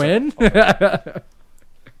help him I'll win?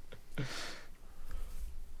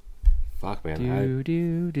 Fuck, man. Do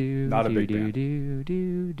do do. Not a do, big do, band. do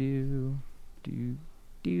do do do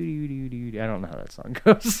do do do. I don't know how that song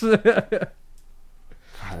goes. God,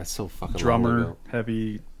 that's so fucking long drummer, ago.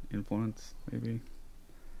 heavy influence, maybe.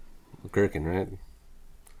 Gherkin, right?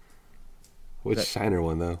 Which That- Shiner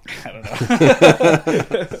one, though? I don't know.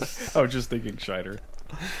 I was just thinking Scheider.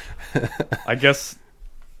 I guess.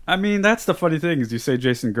 I mean, that's the funny thing is you say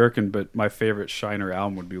Jason Gherkin, but my favorite Shiner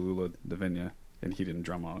album would be Lula Davinia, and he didn't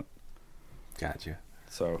drum on it. Gotcha.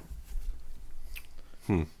 So,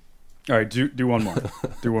 Hmm. all right, do one more.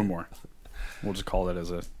 Do one more. We'll just call that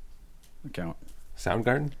as a account.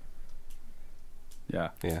 Soundgarden? Yeah,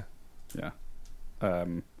 Yeah. yeah.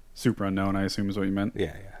 Super Unknown, I assume, is what you meant.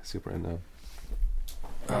 Yeah, yeah. Super Unknown.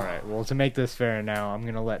 All right. Well, to make this fair now, I'm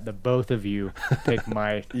gonna let the both of you pick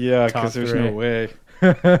my. Yeah, Top because there's three. no way.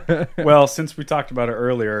 Well, since we talked about it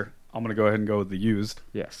earlier, I'm gonna go ahead and go with the Used.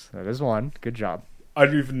 Yes, that is one. Good job. I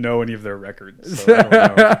don't even know any of their records. So I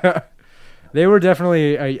don't know. They were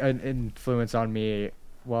definitely an influence on me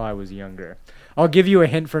while I was younger. I'll give you a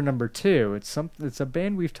hint for number 2. It's a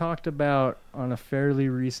band we've talked about on a fairly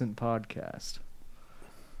recent podcast.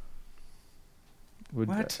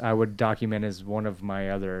 What? I would document as one of my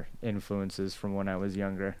other influences from when I was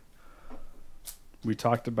younger. We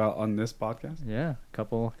talked about on this podcast. Yeah, a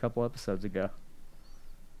couple episodes ago.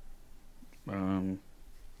 You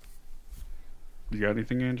got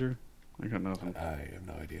anything, Andrew? I got nothing. I have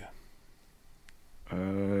no idea.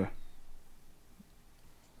 I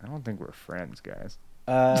don't think we're friends, guys.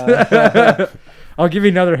 I'll give you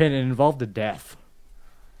another hint. It involved a death.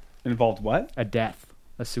 Involved what? A death.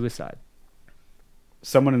 A suicide.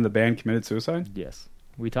 Someone in the band committed suicide? Yes.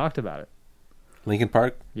 We talked about it. Lincoln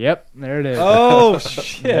Park? Yep, there it is. Oh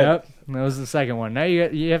shit! Yep, that was the second one. Now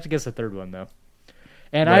you have to guess the third one, though.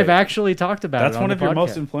 And Right. I've actually talked about That's it on one the of your podcast.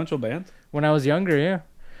 most influential bands. When I was younger, yeah.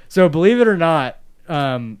 So believe it or not,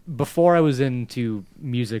 before I was into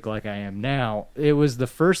music like I am now, it was the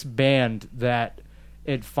first band that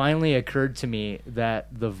it finally occurred to me that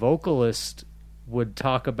the vocalist would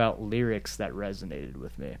talk about lyrics that resonated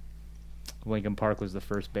with me. Linkin Park was the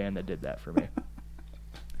first band that did that for me.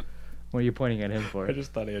 What are you pointing at him for? I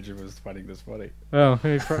just thought Andrew was finding this funny. Oh,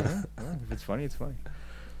 if it's funny, it's funny.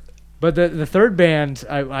 But the third band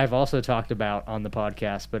I've also talked about on the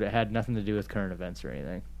podcast, but it had nothing to do with current events or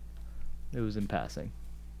anything. It was in passing.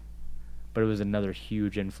 But it was another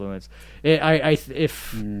huge influence. I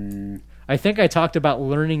think I talked about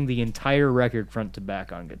learning the entire record front to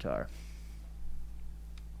back on guitar.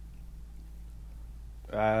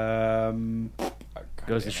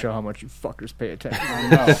 Goes to show how much you fuckers pay attention.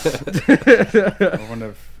 I wonder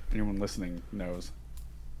if anyone listening knows.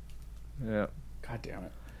 Yeah, God damn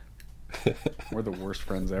it. We're the worst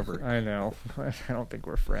friends ever. I know. I don't think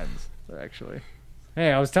we're friends, actually.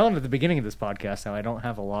 Hey, I was telling at the beginning of this podcast how I don't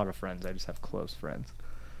have a lot of friends. I just have close friends.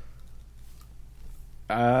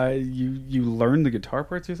 You learned the guitar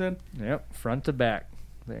parts, you said? Yep, front to back.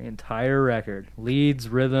 The entire record. Leads,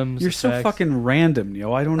 rhythms, You're so effects. fucking random,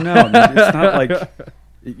 Neil. I don't know. I mean, it's not like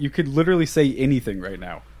you could literally say anything right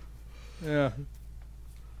now. Yeah.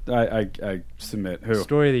 I submit. Who?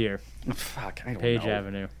 Story of the year. Fuck, I don't Page know.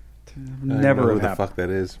 Avenue. I don't know Never who would the happen. fuck that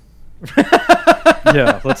is.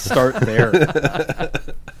 Yeah, let's start there.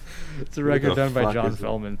 It's a record the done by fuck John is it?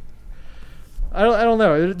 Feldman. I don't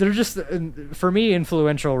know. They're just, for me,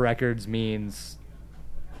 influential records means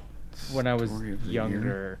when I was Story of the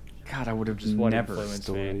younger. God, I would have Just what never. influenced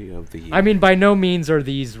Story me. of the year. I mean, by no means are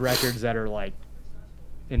these records that are like,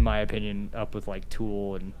 in my opinion, up with like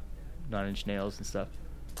Tool and Nine Inch Nails and stuff.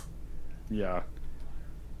 Yeah.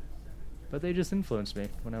 But they just influenced me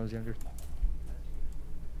when I was younger.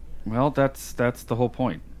 Well, that's the whole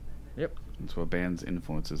point. Yep. That's what bands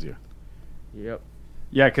influences you. Yep.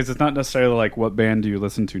 Yeah, because it's not necessarily like what band do you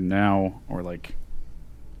listen to now, or like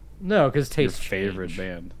No, because your taste favorite change.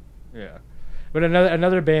 band. Yeah. But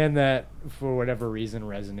another band that, for whatever reason,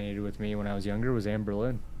 resonated with me when I was younger was Anne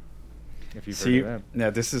Berlin. If you've See, heard of them. yeah,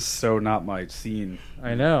 this is so not my scene.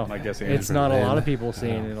 I know. I guess it's Anne not a Berlin. lot of people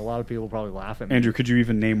seeing Yeah. it, and a lot of people probably laugh at me. Andrew, could you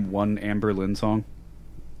even name one Amber Lynn song?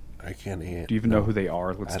 I can't. Do you even know who they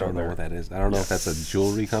are? Let's I start don't know there. what that is. I don't know if that's a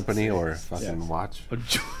jewelry company or a fucking Yeah. watch.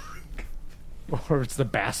 Or it's the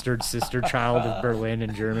bastard sister child of Berlin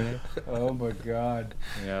in Germany. Oh my god.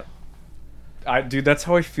 Yep. Dude, that's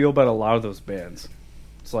how I feel about a lot of those bands.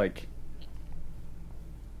 It's like,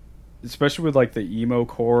 especially with like the emo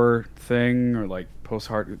core thing or like post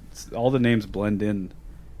hard, all the names blend in.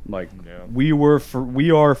 Like Yeah. we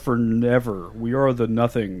are for never. We are the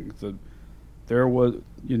nothing. There was,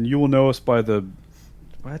 and you will know us by the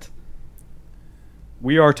what?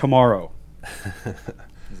 We are tomorrow.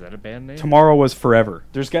 Is that a band name? Tomorrow was forever.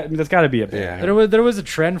 There's got to be a band. Yeah. There was a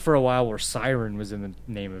trend for a while where Siren was in the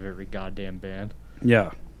name of every goddamn band.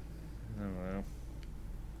 Yeah.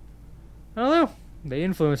 I don't know. They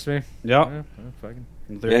influenced me. Yeah. Well, fucking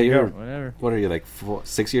There Yeah, you you're- go. whatever. What are you, like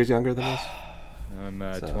 6 years younger than us? I'm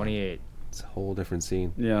So- 28. It's a whole different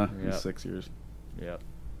scene. Yeah. Yep. 6 years. Yep.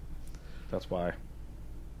 That's why.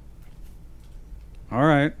 All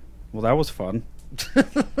right. Well, that was fun.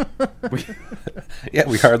 We Yeah,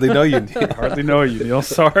 we hardly know you. hardly know you, Neil.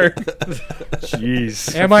 Sorry.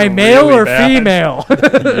 Jeez. Am I feel male really or bad. female?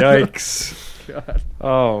 Yikes. God.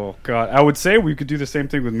 Oh, God. I would say we could do the same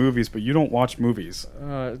thing with movies, but you don't watch movies.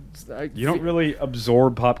 You don't really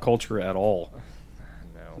absorb pop culture at all.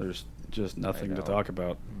 No. There's just nothing to don't. talk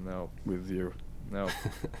about No. with you. No.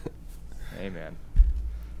 Hey, man.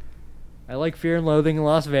 I like Fear and Loathing in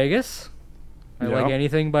Las Vegas. I Yeah. like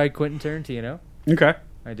anything by Quentin Tarantino. Okay.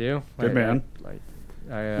 I do. Good man.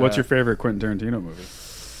 What's your favorite Quentin Tarantino movie?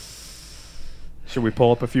 Should we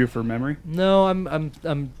pull up a few for memory? No,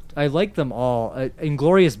 I like them all.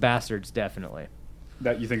 Inglorious Bastards, definitely.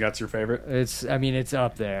 That you think that's your favorite? It's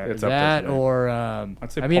up there. It's up that there. or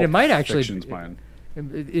I'd say I mean, Pulp it might actually. Fiction's mine.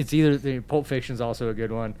 It's either Pulp Fiction's also a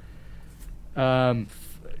good one.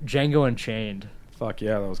 Django Unchained. Fuck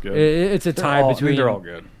yeah, that was good. It's a tie between. They're all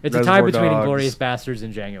good. It's a tie Reservoir between Dogs. Inglorious Bastards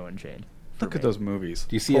and Django Unchained. for Look at me. those movies.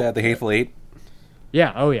 Do you see The Hateful Eight?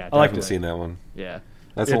 Yeah. Oh yeah. I like I haven't definitely. seen that one. Yeah.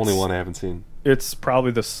 That's the only It's- one I haven't seen. It's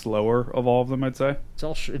probably the slower of all of them, I'd say. It's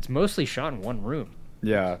all. It's mostly shot in one room.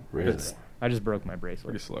 Yeah, Really? it's I just broke my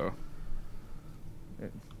bracelet. pretty slow.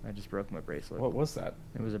 I just broke my bracelet. What was that?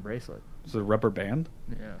 It was a bracelet. Was it a rubber band?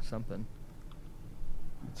 Yeah, something.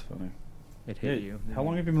 That's funny. It hit you. How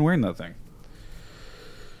long have you been wearing that thing?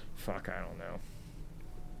 Fuck, I don't know.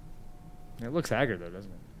 It looks haggard though,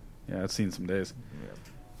 doesn't it? Yeah, I've seen some days.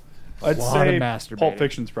 Yeah. I'd Lot say of masturbating. Pulp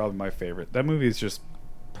Fiction's probably my favorite. That movie is just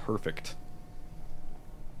perfect.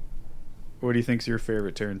 What do you think's your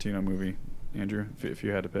favorite Tarantino movie, Andrew? If you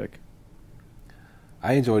had to pick.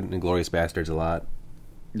 I enjoyed Inglourious Bastards a lot.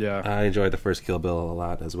 Yeah. I enjoyed the first Kill Bill a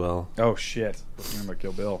lot as well. Oh shit! I was thinking about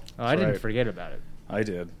Kill Bill. Oh, I That's didn't right. forget about it. I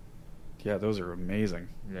did. Yeah, those are amazing.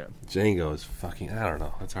 Yeah. Django is fucking. I don't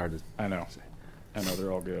know. It's hard to. I know. I know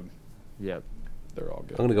they're all good. Yep. They're all I'm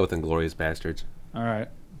good. gonna go with Inglourious Bastards. All right.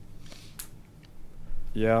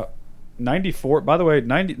 Yeah. 94. By the way,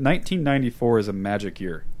 1994 is a magic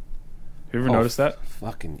year. Have you ever noticed that?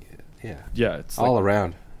 Fucking yeah. Yeah, it's All like,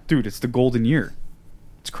 around. dude, it's the golden year.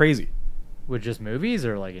 It's crazy. With just movies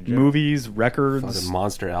or like in general? Movies, records, Fucking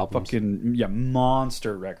monster albums. fucking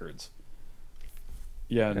monster records.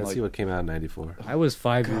 Yeah, and Let's like, see what came out in '94. I was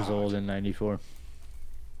 5 years old in '94.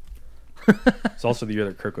 it's also the year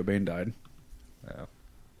that Kurt Cobain died. Oh.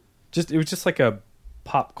 It was just like a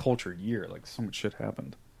pop culture year. Like so much shit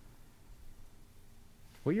happened.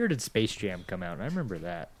 What year did Space Jam come out? I remember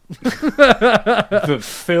that. The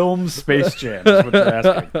film Space Jam is what you're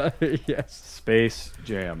asking. Yes. Space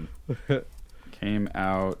Jam came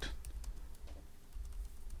out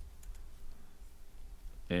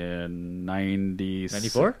in 96.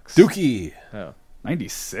 94? Dookie. Oh.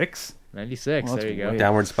 96? 96. Well, there that's you go. way-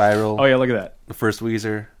 Downward Spiral. Oh yeah, look at that. The first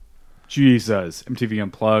Weezer. Jesus. MTV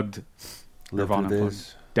Unplugged. Live Nirvana Through Unplugged.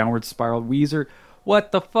 This. Downward Spiral. Weezer.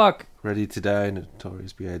 What the fuck? Ready to Die,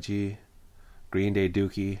 Notorious B.I.G., Green Day,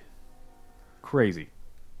 Dookie, Crazy.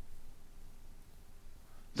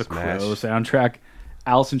 The Smash. Crow soundtrack.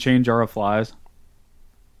 Alice in Chains, Jar of Flies.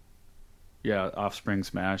 Yeah, Offspring,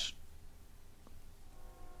 Smash.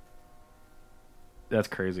 That's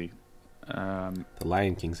crazy. the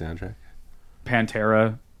Lion King soundtrack.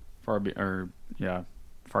 Pantera, Far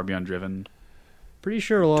Beyond Driven. Pretty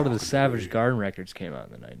sure a lot of the Savage Garden records came out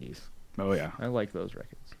in the 90s. Oh yeah, I like those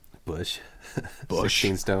records. Bush. Bush.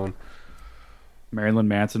 16 Stone. Marilyn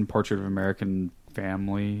Manson, Portrait of American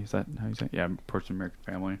Family. Is that how you say it? Yeah, Portrait of American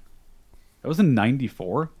Family. That was in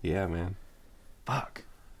 '94. Yeah, man. Fuck.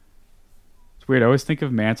 It's weird. I always think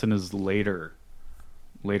of Manson as later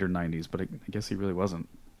 '90s, but I guess he really wasn't.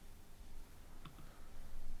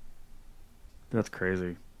 That's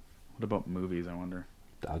crazy. What about movies, I wonder?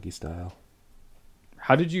 Doggy Style.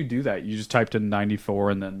 How did you do that? You just typed in 94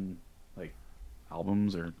 and then, like,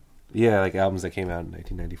 albums or Yeah, like albums that came out in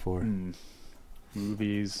 1994.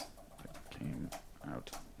 movies that came out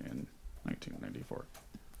in 1994.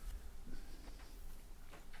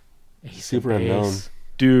 Super unknown.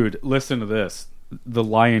 Dude, listen to this. The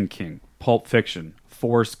Lion King, Pulp Fiction,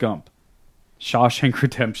 Forrest Gump, Shawshank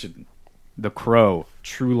Redemption, The Crow,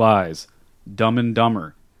 True Lies, Dumb and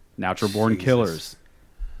Dumber, Natural Born Jesus. Killers,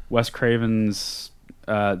 Wes Craven's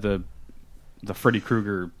the Freddy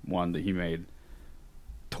Krueger one that he made,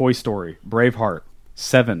 Toy Story, Braveheart,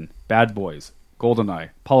 Seven, Bad Boys, Goldeneye,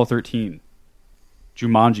 Apollo 13,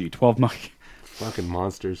 Jumanji, 12 Monkeys. Fucking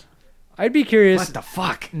monsters. I'd be curious. What the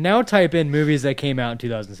fuck? Now type in movies that came out in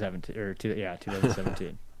 2017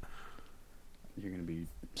 2017. You're gonna be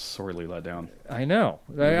sorely let down. I know.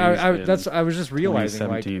 Movies I was just realizing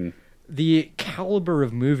like 2017. the caliber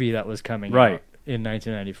of movie that was coming Right. out in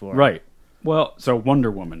 1994. Right. Well, so Wonder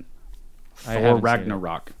Woman, I Thor haven't seen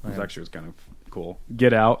Ragnarok I haven't. was kind of cool.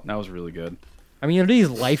 Get Out, that was really good. I mean, are these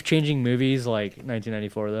life-changing movies like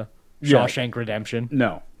 1994 though? Yeah. Shawshank Redemption.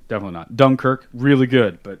 No, definitely not. Dunkirk, really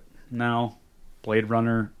good, but now Blade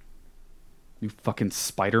Runner, new fucking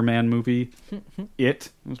Spider-Man movie. It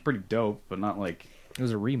was pretty dope, but not like It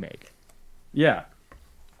was a remake. yeah.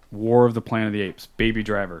 War of the Planet of the Apes, Baby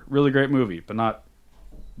Driver, really great movie, but not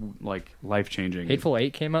like life-changing. Hateful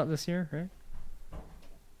Eight came out this year, right?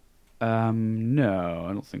 No,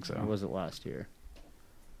 I don't think so. Or was it last year?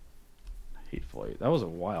 Hateful Eight. That was a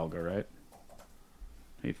while ago, right?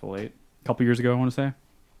 Hateful Eight. A couple years ago, I want to say.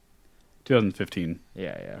 2015.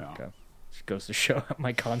 Yeah. Yeah. Okay. Just goes to show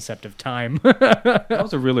my concept of time. That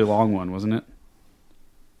was a really long one, wasn't it?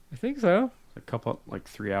 I think so. A couple, like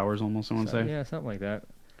 3 hours almost, I want to say. Yeah, something like that.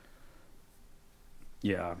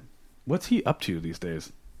 Yeah. What's he up to these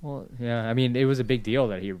days? Well, yeah. I mean, it was a big deal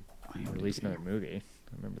that he released another movie.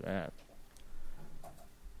 I remember that.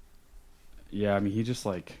 Yeah, I mean, he just,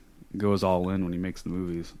 like, goes all in when he makes the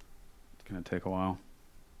movies. It's going to take a while.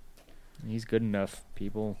 He's good enough.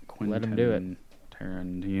 People let him do it.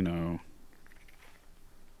 Tarantino.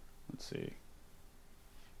 Let's see.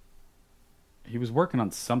 He was working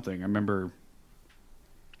on something. I remember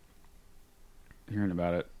hearing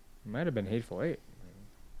about it. It might have been Hateful Eight.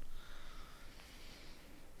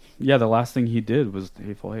 Yeah, the last thing he did was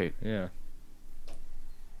Hateful Eight. Yeah.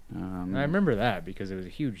 I remember that because it was a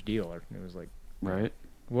huge deal. It was like, Right?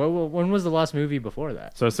 well, when was the last movie before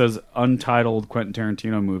that? So it says untitled Quentin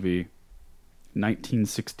Tarantino movie,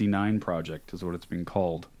 1969 project is what it's been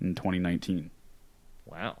called in 2019.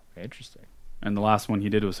 Wow, interesting. And the last one he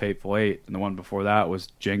did was Hateful Eight, and the one before that was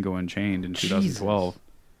Django Unchained in 2012.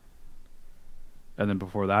 And then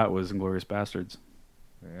before that was Inglourious Bastards.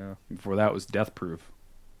 Yeah, Before that was Death Proof,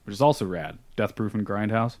 which is also rad. Death Proof and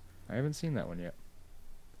Grindhouse. I haven't seen that one yet.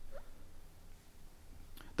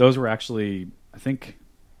 Those were actually, I think,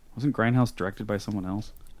 wasn't Grindhouse directed by someone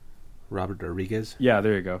else? Robert Rodriguez Yeah,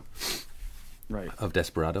 there you go. Right. of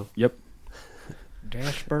Desperado. Yep.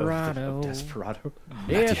 Desperado. Desperado.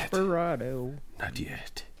 Desperado. Not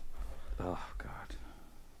yet. Oh, God.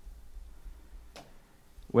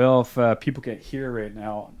 Well, if people can't hear right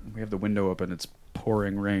now, we have the window open. It's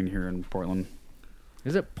pouring rain here in Portland.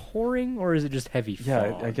 Is it pouring or is it just heavy fog?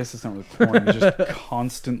 Yeah, I guess it's not really pouring. It's just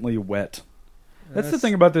constantly wet. That's the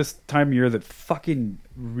thing about this time of year that fucking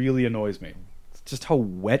really annoys me. It's just how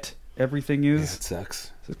wet everything Yeah, is. it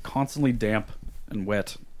sucks. It's constantly damp and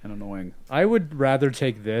wet and annoying. I would rather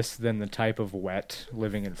take this than the type of wet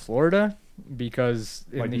living in Florida because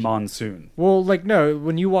in Like the, monsoon. well, like no,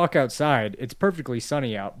 when you walk outside, it's perfectly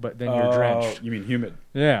sunny out, but then you're drenched. You mean humid?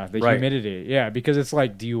 Yeah, the Right. humidity. Yeah, because it's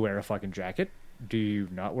like, do you wear a fucking jacket? Do you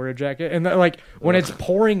not wear a jacket? And like when it's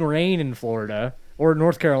pouring rain in Florida or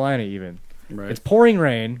North Carolina, even Right. It's pouring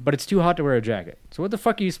rain, but it's too hot to wear a jacket. So what the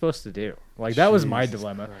fuck are you supposed to do? Like, that was my Jesus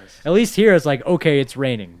dilemma. Christ. At least here it's like, okay, it's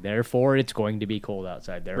raining, therefore it's going to be cold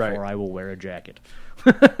outside. Therefore Right. I will wear a jacket.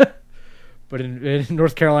 But in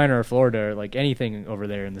North Carolina or Florida, or like anything over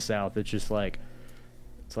there in the South, it's just like,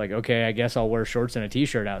 it's like, okay, I guess I'll wear shorts and a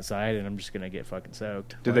t-shirt outside, and I'm just gonna get fucking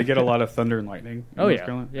soaked. Did they get a lot of thunder and lightning? in Oh North yeah,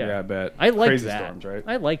 Carolina? yeah. I bet. I liked Crazy that. storms, right?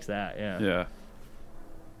 I liked that. Yeah. Yeah.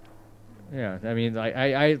 Yeah, I mean,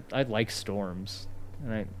 I like storms,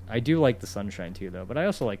 and I do like the sunshine too, though. But I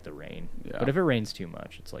also like the rain. Yeah. But if it rains too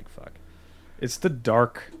much, it's like fuck. It's the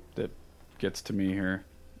dark that gets to me here.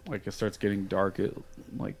 Like, it starts getting dark at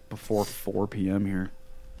like before 4 p.m. here.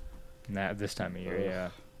 Not this time of year, Ugh. yeah.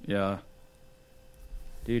 Yeah.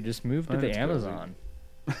 Dude, just move to That's the crazy. Amazon.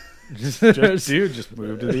 Just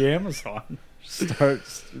move to the Amazon. Start,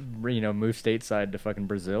 move stateside to fucking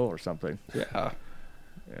Brazil or something. Yeah.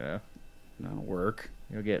 Yeah, That'll work.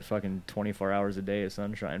 you'll get fucking 24 hours a day of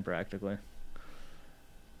sunshine practically.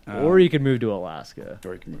 Um, Or you could move to Alaska.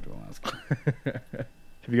 Or you can move to Alaska.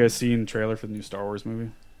 Have you guys seen trailer for the new Star Wars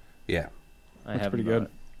movie? Yeah. I Looks have pretty not. good.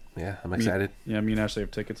 Yeah, I'm excited. Yeah, me and Ashley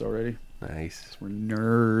have tickets already. Nice. We're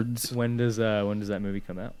nerds. When does that movie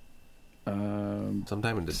come out?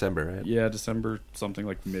 Sometime in December, right? Yeah, December, something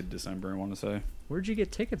like mid-December, I want to say. Where'd you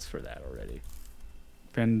get tickets for that already?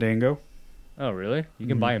 Fandango. Oh, really? You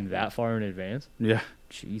can Mhm. buy them that far in advance? Yeah,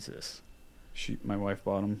 Jesus. my wife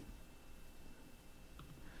bought them.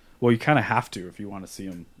 Well, you kind of have to if you want to see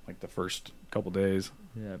them like the first couple days.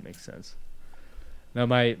 Yeah, that makes sense. Now,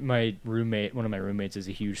 my roommate, one of my roommates, is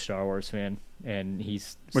a huge Star Wars fan, and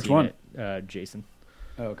he's Which seen one? it, Jason,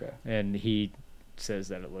 Oh, okay. and he says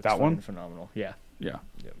that it looks That one? fucking phenomenal. Yeah. Yeah.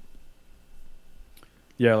 Yep.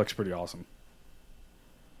 Yeah, it looks pretty awesome.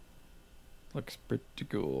 Looks pretty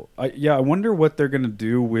cool. I wonder what they're gonna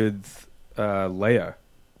do with Leia.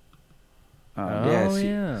 Yeah, Oh she-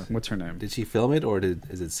 yeah. What's her name? Did she film it or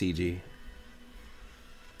is it CG?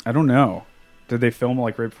 I don't know. Did they film it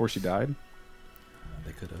like right before she died?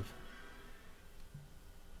 They could have.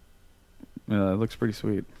 Yeah, it looks pretty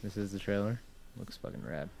sweet. This is the trailer. Looks fucking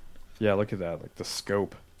rad. Yeah, look at that. Like the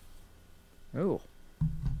scope. Oh,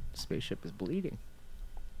 spaceship is bleeding.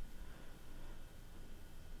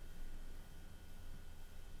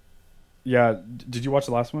 Yeah. Did you watch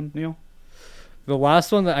the last one, Neil? The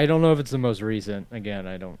last one that I don't know if it's the most recent. Again,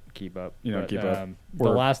 I don't keep up. You don't but, keep up. The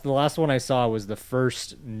Or- last one I saw was the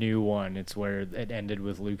first new one. It's where it ended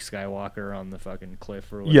with Luke Skywalker on the fucking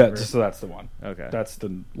cliff or Yeah, whatever. so that's the one. Okay. That's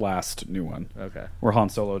the last new one Okay. where Han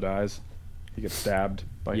Solo dies. He gets stabbed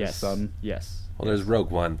by yes. his son. Yes. Well, there's Rogue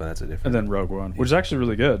One, but that's a different. And then Rogue One, which is actually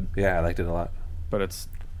really good, yeah, I liked it a lot. but it's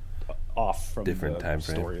off from Different the time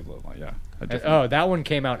frame. story. Yeah. A Oh, different- that one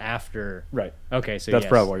came out after. right. Okay, so That's yes,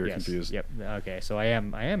 probably why you're yes, confused. Yep. Okay, so I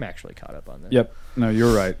am actually caught up on this. Yep. No,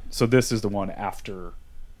 you're right. So this is the one after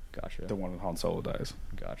Gotcha. the one with Han Solo dies.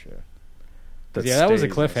 Gotcha. That Yeah, that was a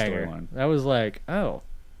stays in the cliffhanger. storyline. That was like, oh,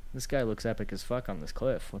 this guy looks epic as fuck on this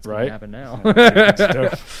cliff. What's Right? gonna happen now?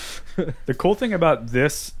 The cool thing about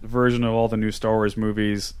this version of all the new Star Wars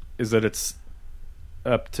movies is that it's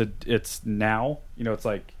it's now. You know, it's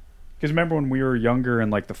like, because remember when we were younger in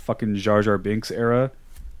like the fucking Jar Jar Binks era,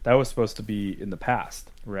 that was supposed to be in the past.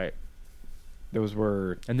 Right. Those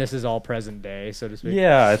were And this is all present day, so to speak.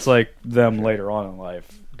 yeah. It's like them later on in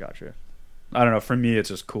life. Gotcha. I don't know. For me, it's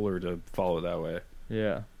just cooler to follow it that way.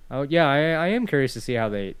 Yeah. Oh, yeah. I am curious to see how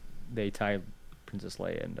they tie Princess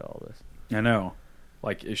Leia into all this. I know.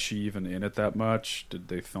 Like, is she even in it that much? Did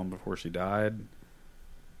they film before she died?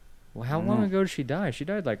 Well, how I don't long know. ago did she die? She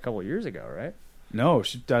died like a couple of years ago, right? No,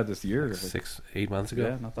 she died this year. Like 6-8 months ago.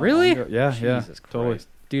 Yeah, not that Really? long ago. Yeah, Jesus yeah, totally. Christ.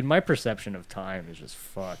 Dude, my perception of time is just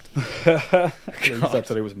fucked. Yeah, you thought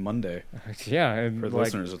today was Monday. Yeah, and For the like,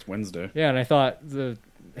 listeners, it's Wednesday. yeah, and I thought the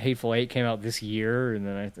Hateful Eight came out this year, and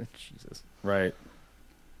then I thought, Jesus, Right.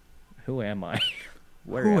 who am I?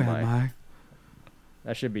 Where Who am I? I?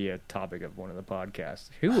 That should be a topic of one of the podcasts.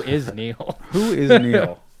 Who is Neil? Who is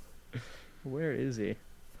Neil? Where is he?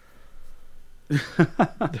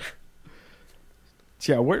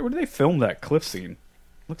 Yeah, where do they film that cliff scene?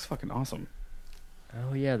 Looks fucking awesome.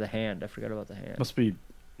 Oh yeah, the hand. I forgot about the hand. Must be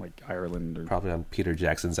like Ireland or Probably on Peter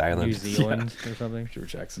Jackson's New island. Zealand or something.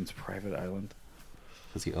 George Jackson's private island.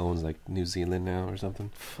 Because he owns like New Zealand now or something.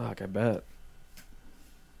 Fuck, I bet.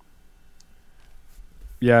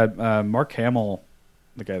 Yeah, Mark Hamill,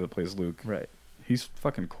 the guy that plays Luke, Right. he's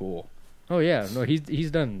fucking cool. Oh yeah, no, he's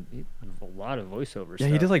done a lot of voiceover Yeah,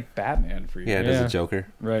 stuff. he did like Batman for you. Yeah, does Yeah. a Joker.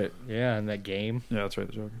 Right. yeah, in that game. Yeah, that's right,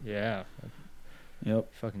 the Joker. Yeah,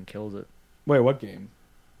 Yep. fucking kills it. Wait, what game?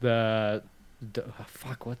 The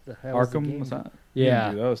Fuck, what the hell? Was the Arkham game? was that? Yeah. He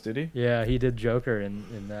didn't do those, did he? Yeah, he did Joker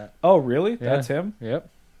in that. Oh, really? Yeah. That's him? Yep.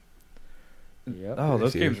 Yep. Oh,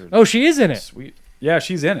 those see. games are Oh, she is in it. sweet. Yeah,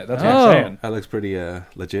 she's in it. That's what Oh. I'm saying. That looks pretty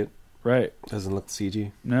legit. Right. Doesn't look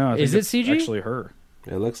CG. No, I Is think it it's CG? actually her.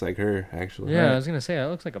 It looks like her actually. Yeah, Right. I was gonna say that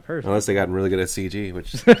looks like a person. Unless they gotten really good at CG,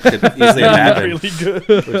 which could easily have happened. Really good.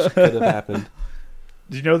 Which could have happened.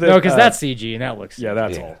 Did you know that? No, because that's CG and that looks. yeah,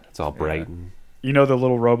 that's Yeah, all. it's all bright. And, You know the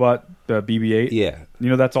little robot, the BB-8. yeah, You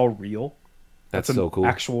know that's all real. that's an so cool.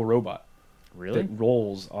 Actual robot Really? that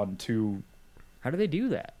rolls on two How do they do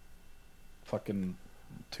that? fucking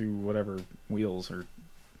two whatever wheels or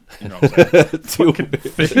you know what I'm saying? Two-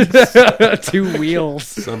 things. 2 wheels.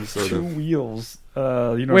 Some sort Two of. wheels. You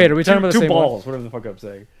know. Wait, are we talking two, about the two same balls? Whatever the fuck I'm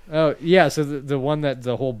saying. Oh yeah, so the one that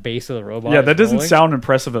the whole base of the robot. Yeah, is that doesn't rolling? sound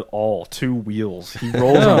impressive at all. 2 wheels. He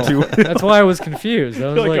rolls No, on 2 wheels. that's why I was confused.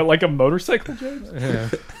 I was like a motorcycle, James. yeah,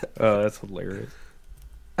 That's hilarious.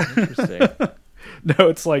 interesting. No,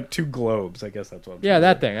 it's like 2 globes. I guess that's what. I'm Yeah, saying.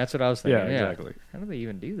 that thing. That's what I was thinking. Yeah, exactly. How do they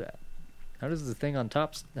even do that? How does the thing on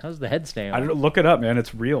top? How does the head stay on? I don't know. Look it up, man.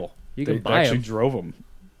 It's real. You They can buy actually them. drove them.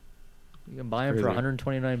 You can buy them for Crazy.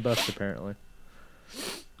 $129 apparently.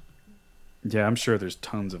 Yeah, I'm sure there's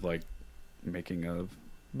tons of like making of.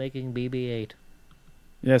 Making BB-8.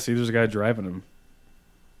 Yeah, see, there's a guy driving them.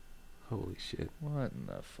 Holy shit! What in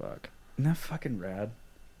the fuck? Isn't that fucking rad?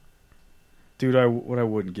 Dude, what I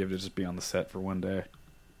wouldn't give to just be on the set for one day.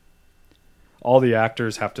 All the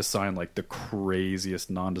actors have to sign like the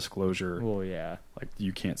craziest non-disclosure. Well, yeah, Like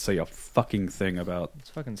you can't say a fucking thing about.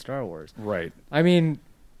 it's fucking Star Wars. Right. I mean,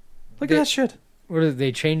 Look They- at that shit. what did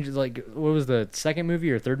they change? Like, what was the second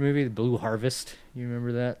movie or third movie? The Blue Harvest. You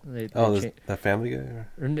remember that? They Oh, cha- that Family Guy.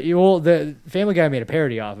 Or? Well, the Family Guy made a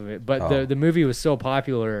parody off of it, but Oh. the movie was so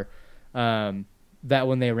popular that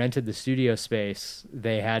when they rented the studio space,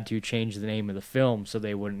 they had to change the name of the film so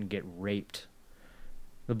they wouldn't get raped.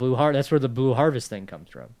 That's where the Blue Harvest thing comes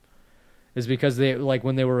from. Is because they like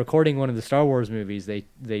when they were recording one of the Star Wars movies,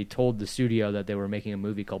 they told the studio that they were making a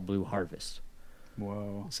movie called Blue Harvest.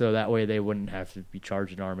 Whoa. So that way they wouldn't have to be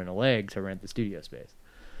charged an arm and a leg to rent the studio space.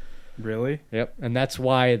 Really? Yep, and that's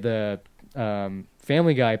why the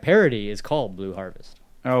Family Guy parody is called Blue Harvest.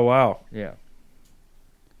 Oh wow, Yeah.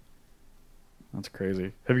 that's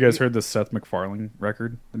crazy. Have you guys heard the Seth MacFarlane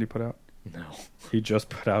record that he put out? No. He just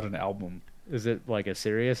put out an album. Is it like a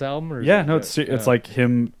serious album? Or is Yeah, it no, it's like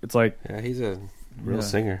him. It's like Yeah, he's a real Yeah.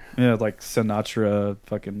 singer. yeah, like Sinatra,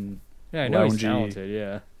 fucking. Yeah, I know he's loungy. talented,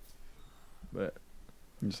 yeah. But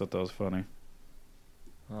I just thought that was funny.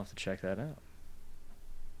 I'll have to check that out.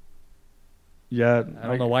 Yeah, I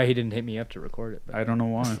don't know why he didn't hit me up to record it. But I don't know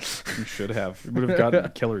why. You should have. You would have gotten a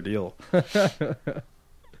killer deal.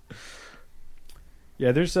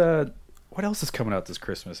 Yeah, there's what else is coming out this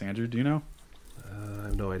Christmas, Andrew? Do you know? I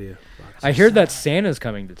have no idea. I heard that Santa's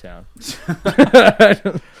coming to town.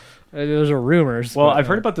 Those are rumors. Well, but, I've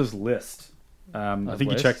heard about this list. I A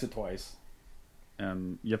think list? he checks it twice.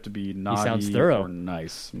 You have to be naughty sounds thorough. or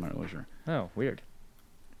nice. I'm not really sure. Oh, weird.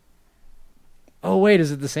 Oh wait,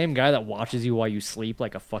 is it the same guy that watches you while you sleep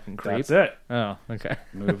like a fucking creep? That's it. Oh, okay.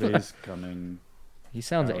 Movies coming. He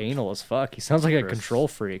sounds Ouch. anal as fuck. He sounds like a Chris. control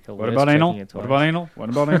freak. What about anal? What about anal? What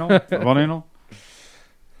about anal? What about anal?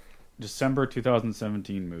 December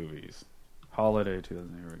 2017 movies. Holiday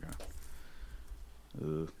 2000. Here we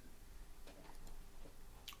go. Ugh.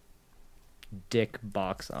 Dick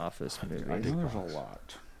box office I movies. know there's a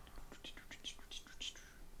lot.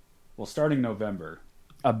 Well, starting November,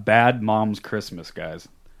 A Bad Mom's Christmas, guys.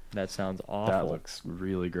 That sounds That awful. looks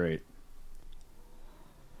really great.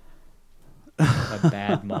 A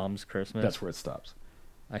Bad Mom's Christmas. That's where it stops.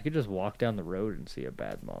 I could just walk down the road and see A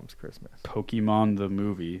Bad Mom's Christmas. Pokemon the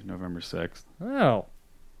movie, November 6th. Oh,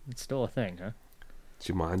 it's still a thing, huh?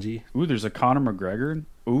 Jumanji. Ooh, there's a Conor McGregor.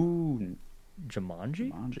 Ooh,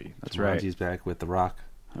 Jumanji? Jumanji. That's right. Jumanji's back with The Rock.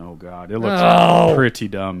 Oh God, it looks No! pretty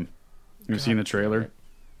dumb. You seen the trailer?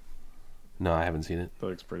 No, I haven't seen it. It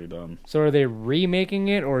looks pretty dumb. So are they remaking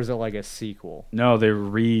it, or is it like a sequel? No, they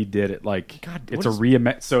redid it. Like God, it's what a is-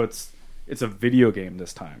 reimagine. So it's a video game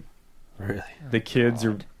this time. Really? The kids God.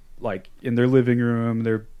 are like in their living room.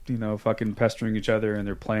 They're fucking pestering each other, and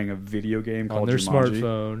they're playing a video game On called their Jumanji.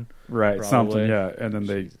 smartphone. Right, probably. something. Yeah, and then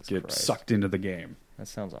they Jesus get Christ. sucked into the game. That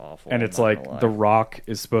sounds awful. And I'm it's not like gonna The lie. Rock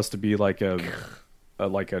is supposed to be like a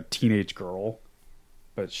teenage girl,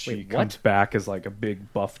 but she Wait, comes what? back as like a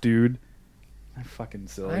big buff dude. I'm fucking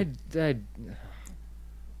silly.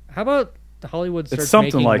 How about Hollywood starts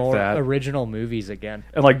something making like more that. original movies again?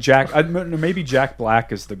 And like maybe Jack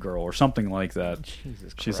Black is the girl or something like that.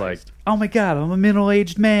 Jesus Christ. She's like, "Oh my God, I'm a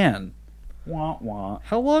middle-aged man." Wah, wah.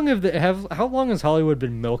 How long how long has Hollywood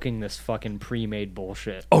been milking this fucking pre-made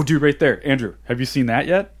bullshit? Oh, dude, right there, Andrew. Have you seen that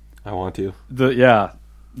yet? I want to. The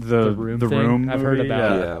Room the thing? room. I've heard movie?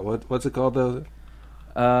 about Yeah. What's it called though?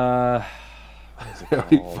 What is it I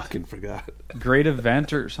called? fucking forgot. Great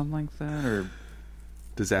Event or something like that, or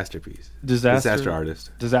Disaster piece. Disaster Artist.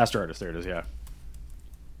 Disaster Artist. There it is. Yeah.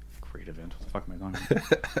 Great Event. What the fuck am I going?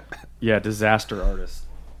 Yeah, Disaster Artist.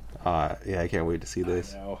 Yeah, I can't wait to see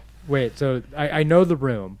this. I know. Wait, so I know The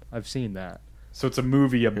Room. I've seen that. So it's a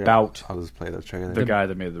movie Here, about I'll just play the trailer. the guy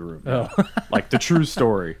that made the room. Oh. Like the true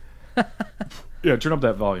story. Yeah, turn up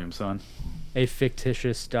that volume, son. A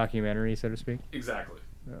fictitious documentary, so to speak. Exactly.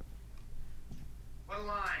 What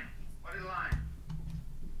line? What is line?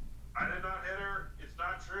 I did not hit her. It's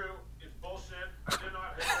not true. It's bullshit. I did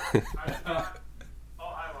not hit her. I did not.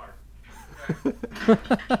 Oh, hi, Mark. Okay.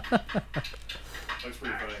 Looks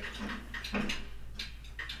pretty funny.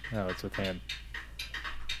 Oh, it's with him.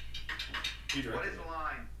 What is the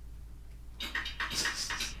line?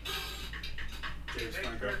 Take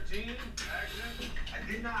 13. Action. I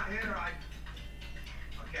did not hit her.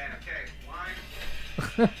 Okay. Line. I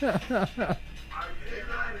did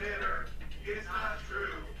not hit her. It's not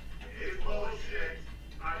true. It's bullshit.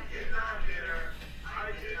 I did not hit her.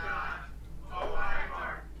 I did not. Oh, hi,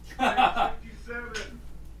 Mark. 57.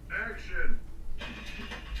 Action.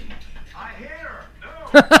 I hit her. No.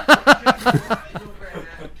 We'll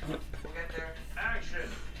get there. Action.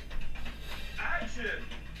 Action.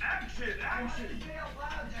 Action. Action. Say out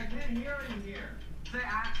loud. I can't hear it in here. Say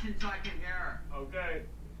action so I can hear her. Okay.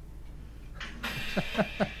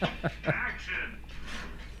 Action.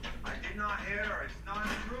 I did not hit her. It's not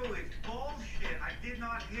true. It's bullshit. I did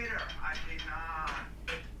not hit her. I did not.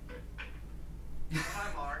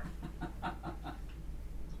 Hi, Mark.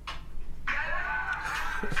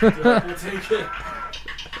 We'll take it.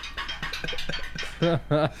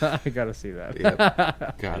 I gotta see that. Yep.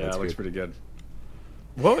 God, Yeah, that's it looks good. pretty good.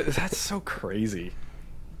 What? That's so crazy.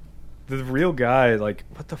 The real guy, like,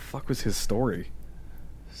 what the fuck was his story?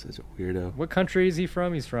 Such a weirdo. What country is he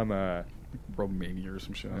from? He's from Romania or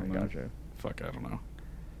some shit. I don't know. Gotcha. Fuck, I don't know.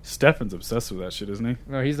 Stefan's obsessed with that shit, isn't he?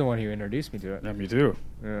 No, he's the one who introduced me to it. Yeah, me too.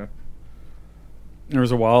 Yeah. There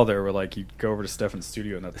was a while there where, like, you'd go over to Stefan's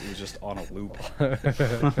studio and that it was just on a loop.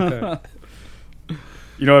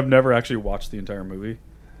 You know, I've never actually watched the entire movie.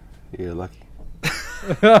 You're lucky.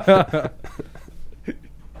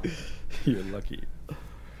 You're lucky.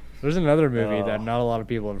 There's another movie that Oh. not a lot of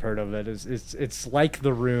people have heard of. It's like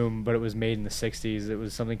The Room, but it was made in the '60s. It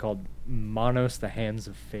was something called Manos: The Hands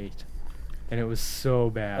of Fate, and it was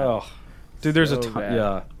so bad. Oh, dude, there's a So ton.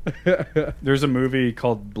 bad. Yeah, there's a movie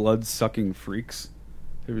called Blood Sucking Freaks.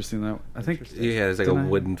 Have you ever seen that? I think. Yeah, there's like Didn't a I-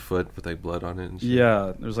 wooden foot with like blood on it and shit.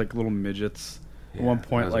 Yeah, there's like little midgets. At Yeah, one that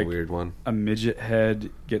point, was like a weird one. a midget head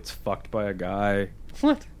gets fucked by a guy.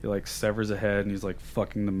 What? He like severs a head and he's like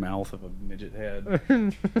fucking the mouth of a midget head.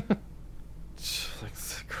 Like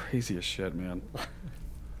it's the craziest shit, man.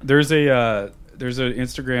 There's an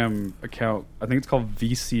Instagram account. I think it's called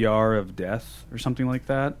VCR of Death or something like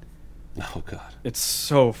that. Oh god. It's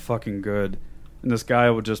so fucking good. And this guy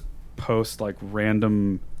will just post like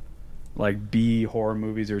random like B horror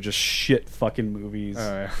movies or just shit fucking movies Oh,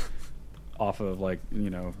 yeah. off of like, you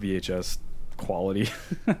know, VHS quality.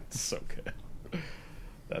 It's so good.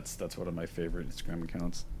 That's one of my favorite Instagram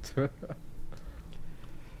accounts.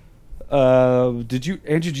 Did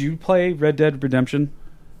you play Red Dead Redemption?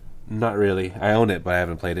 Not really. I own it, but I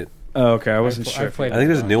haven't played it. Oh, okay, I wasn't I sure. played I think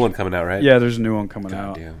there's a new one coming out, right? Yeah, there's a new one coming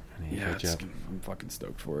God out. damn. I need to Yeah, catch up. I'm fucking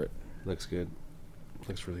stoked for it. Looks good.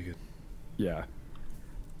 Looks really good. Yeah.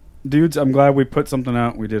 Dudes, I'm glad we put something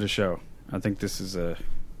out. We did a show. I think this is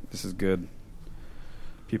good.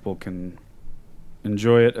 People can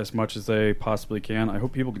enjoy it as much as they possibly can. I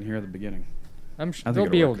hope people can hear the beginning. I'm I sure think they'll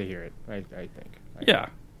it'll be able work. to hear it. I think. Yeah.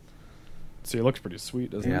 See, it looks pretty sweet,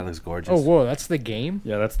 doesn't Yeah, it? it looks gorgeous. Oh, whoa! That's the game.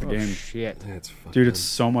 Yeah, that's the Oh, game. shit. Yeah, it's fucking Dude, it's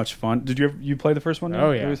so much fun. Did you play the first one?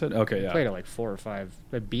 Oh, Nick? yeah. You said? Okay, I yeah. played it like 4 or 5.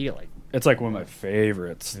 I beat it like. It's like one of my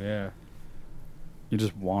favorites. Yeah. You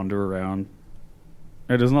just wander around.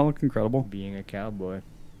 Hey, doesn't that look incredible? Being a cowboy.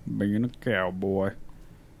 Being a cowboy.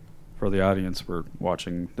 For the audience, we're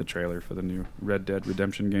watching the trailer for the new Red Dead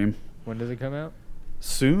Redemption game. When does it come out?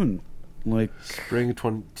 Soon. Like, Spring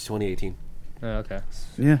 2018. Oh, okay.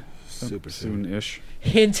 yeah. Super soon. Soon-ish.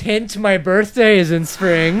 Hint, hint. My birthday is in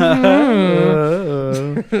spring. I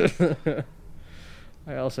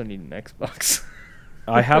also need an Xbox.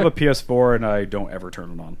 I have a PS4 and I don't ever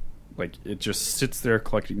turn it on. Like, it just sits there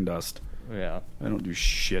collecting dust. Yeah. I don't do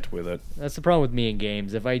shit with it. That's the problem with me in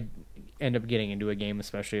games. If end up getting into a game,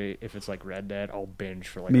 especially if it's like Red Dead, I'll binge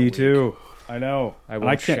for like a Me week. too. I know. I And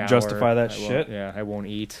won't I can't shower. justify that I won't- shit. Yeah, I won't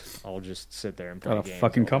eat. I'll just sit there and play Got a games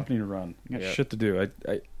fucking all day. company to run. I got Yep. shit to do.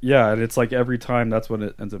 Yeah, and it's like every time that's when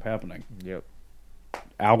it ends up happening. Yep.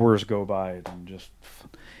 Hours go by and just.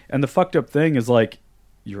 And the fucked up thing is like,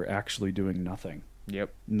 you're actually doing nothing.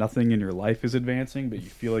 Yep. Nothing in your life is advancing, but you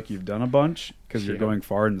feel like you've done a bunch because you're Yep. going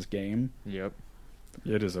far in this game. Yep.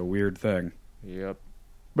 It is a weird thing. Yep.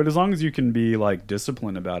 But as long as you can be like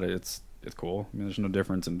disciplined about it, it's cool. I mean, there's no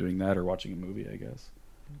difference in doing that or watching a movie, I guess.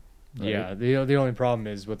 Right? Yeah. The only problem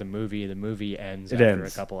is with the movie ends It after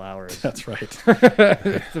ends. a couple hours. That's right.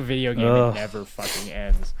 The video game Ugh. it never fucking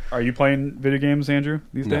ends. Are you playing video games, Andrew,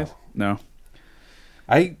 these No. days? No.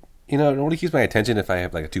 It only keeps my attention if I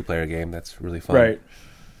have like a 2-player game that's really fun. Right.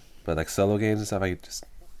 But like solo games and stuff, I just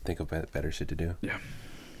think of better shit to do. Yeah.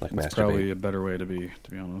 Like That's masturbate. probably a better way to be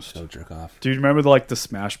honest. So jerk off. Do you remember the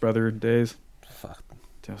Smash Brother days? Fuck.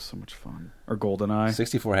 That was so much fun. Or GoldenEye.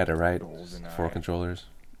 64 had it right. GoldenEye. 4 controllers.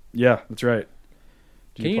 Yeah, that's right.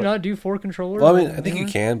 Can you not do 4 controllers? Well, I mean, I think you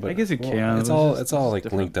can, but I guess you can. It's all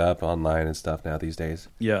like linked up online and stuff now these days.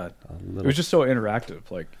 Yeah. A It little, was just so interactive.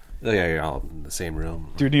 Like, yeah, you're all in the same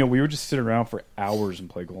room. dude, Neil, we would just sit around for hours and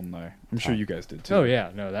play GoldenEye. I'm sure you guys did too. Oh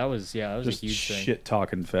yeah, no, that was a Just huge thing. shit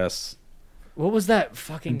talking fests. What was that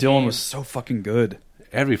fucking? And Dylan game? was so fucking good.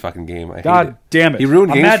 Every fucking game. I hate it. God damn it. He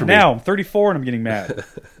ruined I'm games mad for me. now. I'm 34 and I'm getting mad.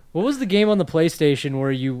 What was the game on the PlayStation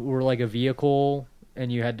where you were like a vehicle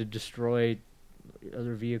and you had to destroy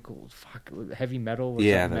other vehicles? Fuck, heavy metal or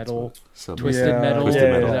Yeah, something that's metal, what, so twisted Yeah, metal. Twisted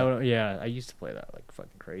yeah, Metal. Is that what- yeah, I used to play that like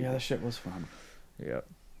fucking crazy. Yeah, that shit was fun. Yeah,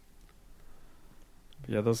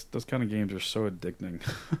 Yeah, those kind of games are so addicting.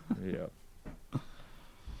 yeah.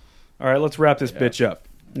 All right, let's wrap this Yeah. bitch up.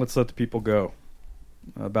 Let's let the people go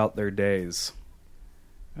about their days.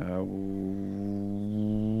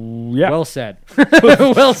 Yeah. Well said.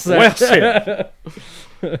 Well said. Well said.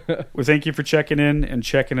 Well, thank you for checking in and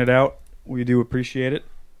checking it out. We do appreciate it.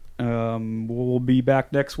 We'll be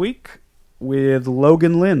back next week with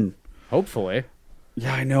Logan Lynn. Hopefully.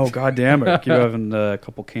 Yeah, I know. God damn it. Keep having a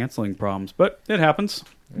couple canceling problems, but it happens.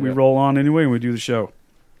 We Yeah. roll on anyway and we do the show.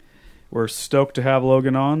 We're stoked to have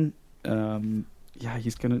Logan on. Yeah,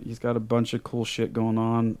 he's got a bunch of cool shit going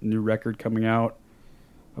on. New record coming out.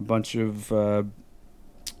 A bunch of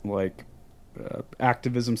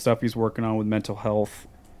activism stuff he's working on with mental health.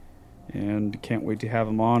 And can't wait to have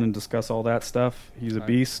him on and discuss all that stuff. He's a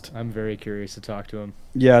beast. I'm very curious to talk to him.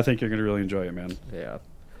 Yeah, I think you're going to really enjoy it, man. Yeah.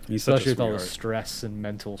 He's such a Especially with all the sweetheart. stress and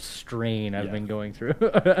mental strain I've Yeah. been going through.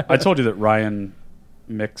 I told you that Ryan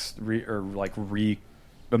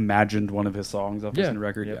reimagined one of his songs off his new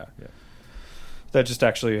record. Yep. Yeah. That just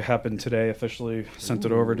actually happened today. Officially sent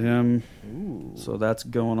it over to him. Ooh. So that's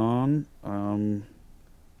going on.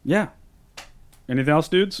 Yeah. Anything else,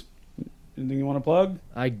 dudes? Anything you want to plug?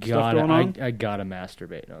 I going on? gotta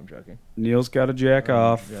masturbate. No, I'm joking. Neil's got to jack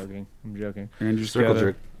off. I'm joking. Andrew's Circle got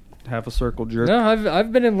jerk. to have a circle jerk. No,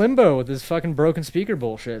 I've been in limbo with this fucking broken speaker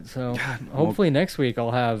bullshit. So hopefully next week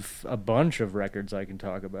I'll have a bunch of records I can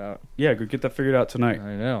talk about. Yeah, go get that figured out tonight.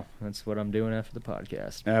 I know. That's what I'm doing after the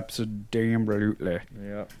podcast. Absolutely.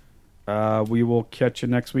 Yeah. We will catch you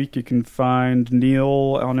next week. You can find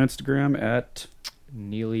Neil on Instagram at...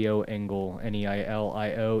 Neilio Engel,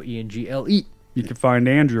 NeilioEngle. You can find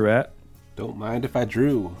Andrew at... Don't mind if I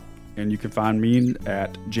drew. And you can find me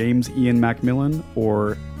at James Ian Macmillan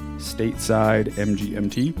or Stateside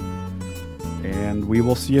MGMT. And we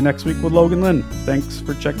will see you next week with Logan Lynn. Thanks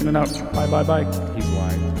for checking it out. Bye. He's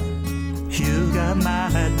lying. You got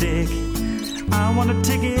my dick. I want to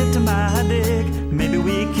take it to my dick. Maybe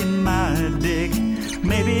we can my dick.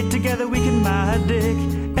 Maybe together we can my dick.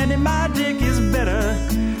 And in my dick is better.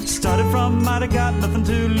 Started from might have got nothing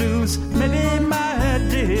to lose. Maybe my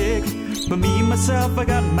dick. But me, myself, I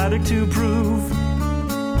got my dick to prove.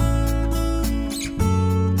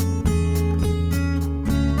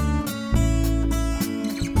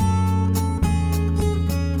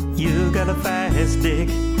 You got a fast dick.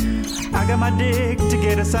 I got my dick to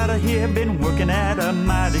get us out of here. Been working at a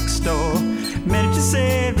my dick store. Managed to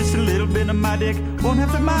save just a little bit of my dick. Won't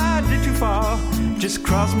have to my dick too far. Just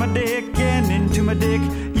cross my dick and into my dick.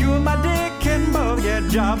 You and my dick can both get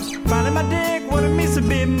jobs. Finally my dick, what it means to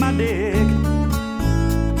be my dick.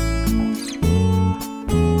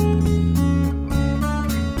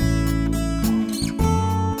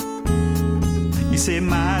 You say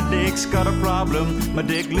my dick's got a problem. My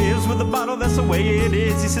dick lives with a bottle, that's the way it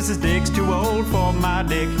is. He says his dick's too old for my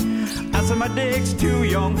dick. I said my dick's too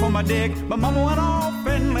young for my dick. My mama went off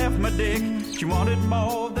and left my dick. She wanted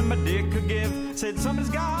more than my dick could give. Said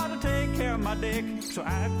somebody's gotta take care of my dick. So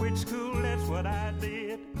I quit school, that's what I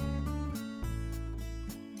did.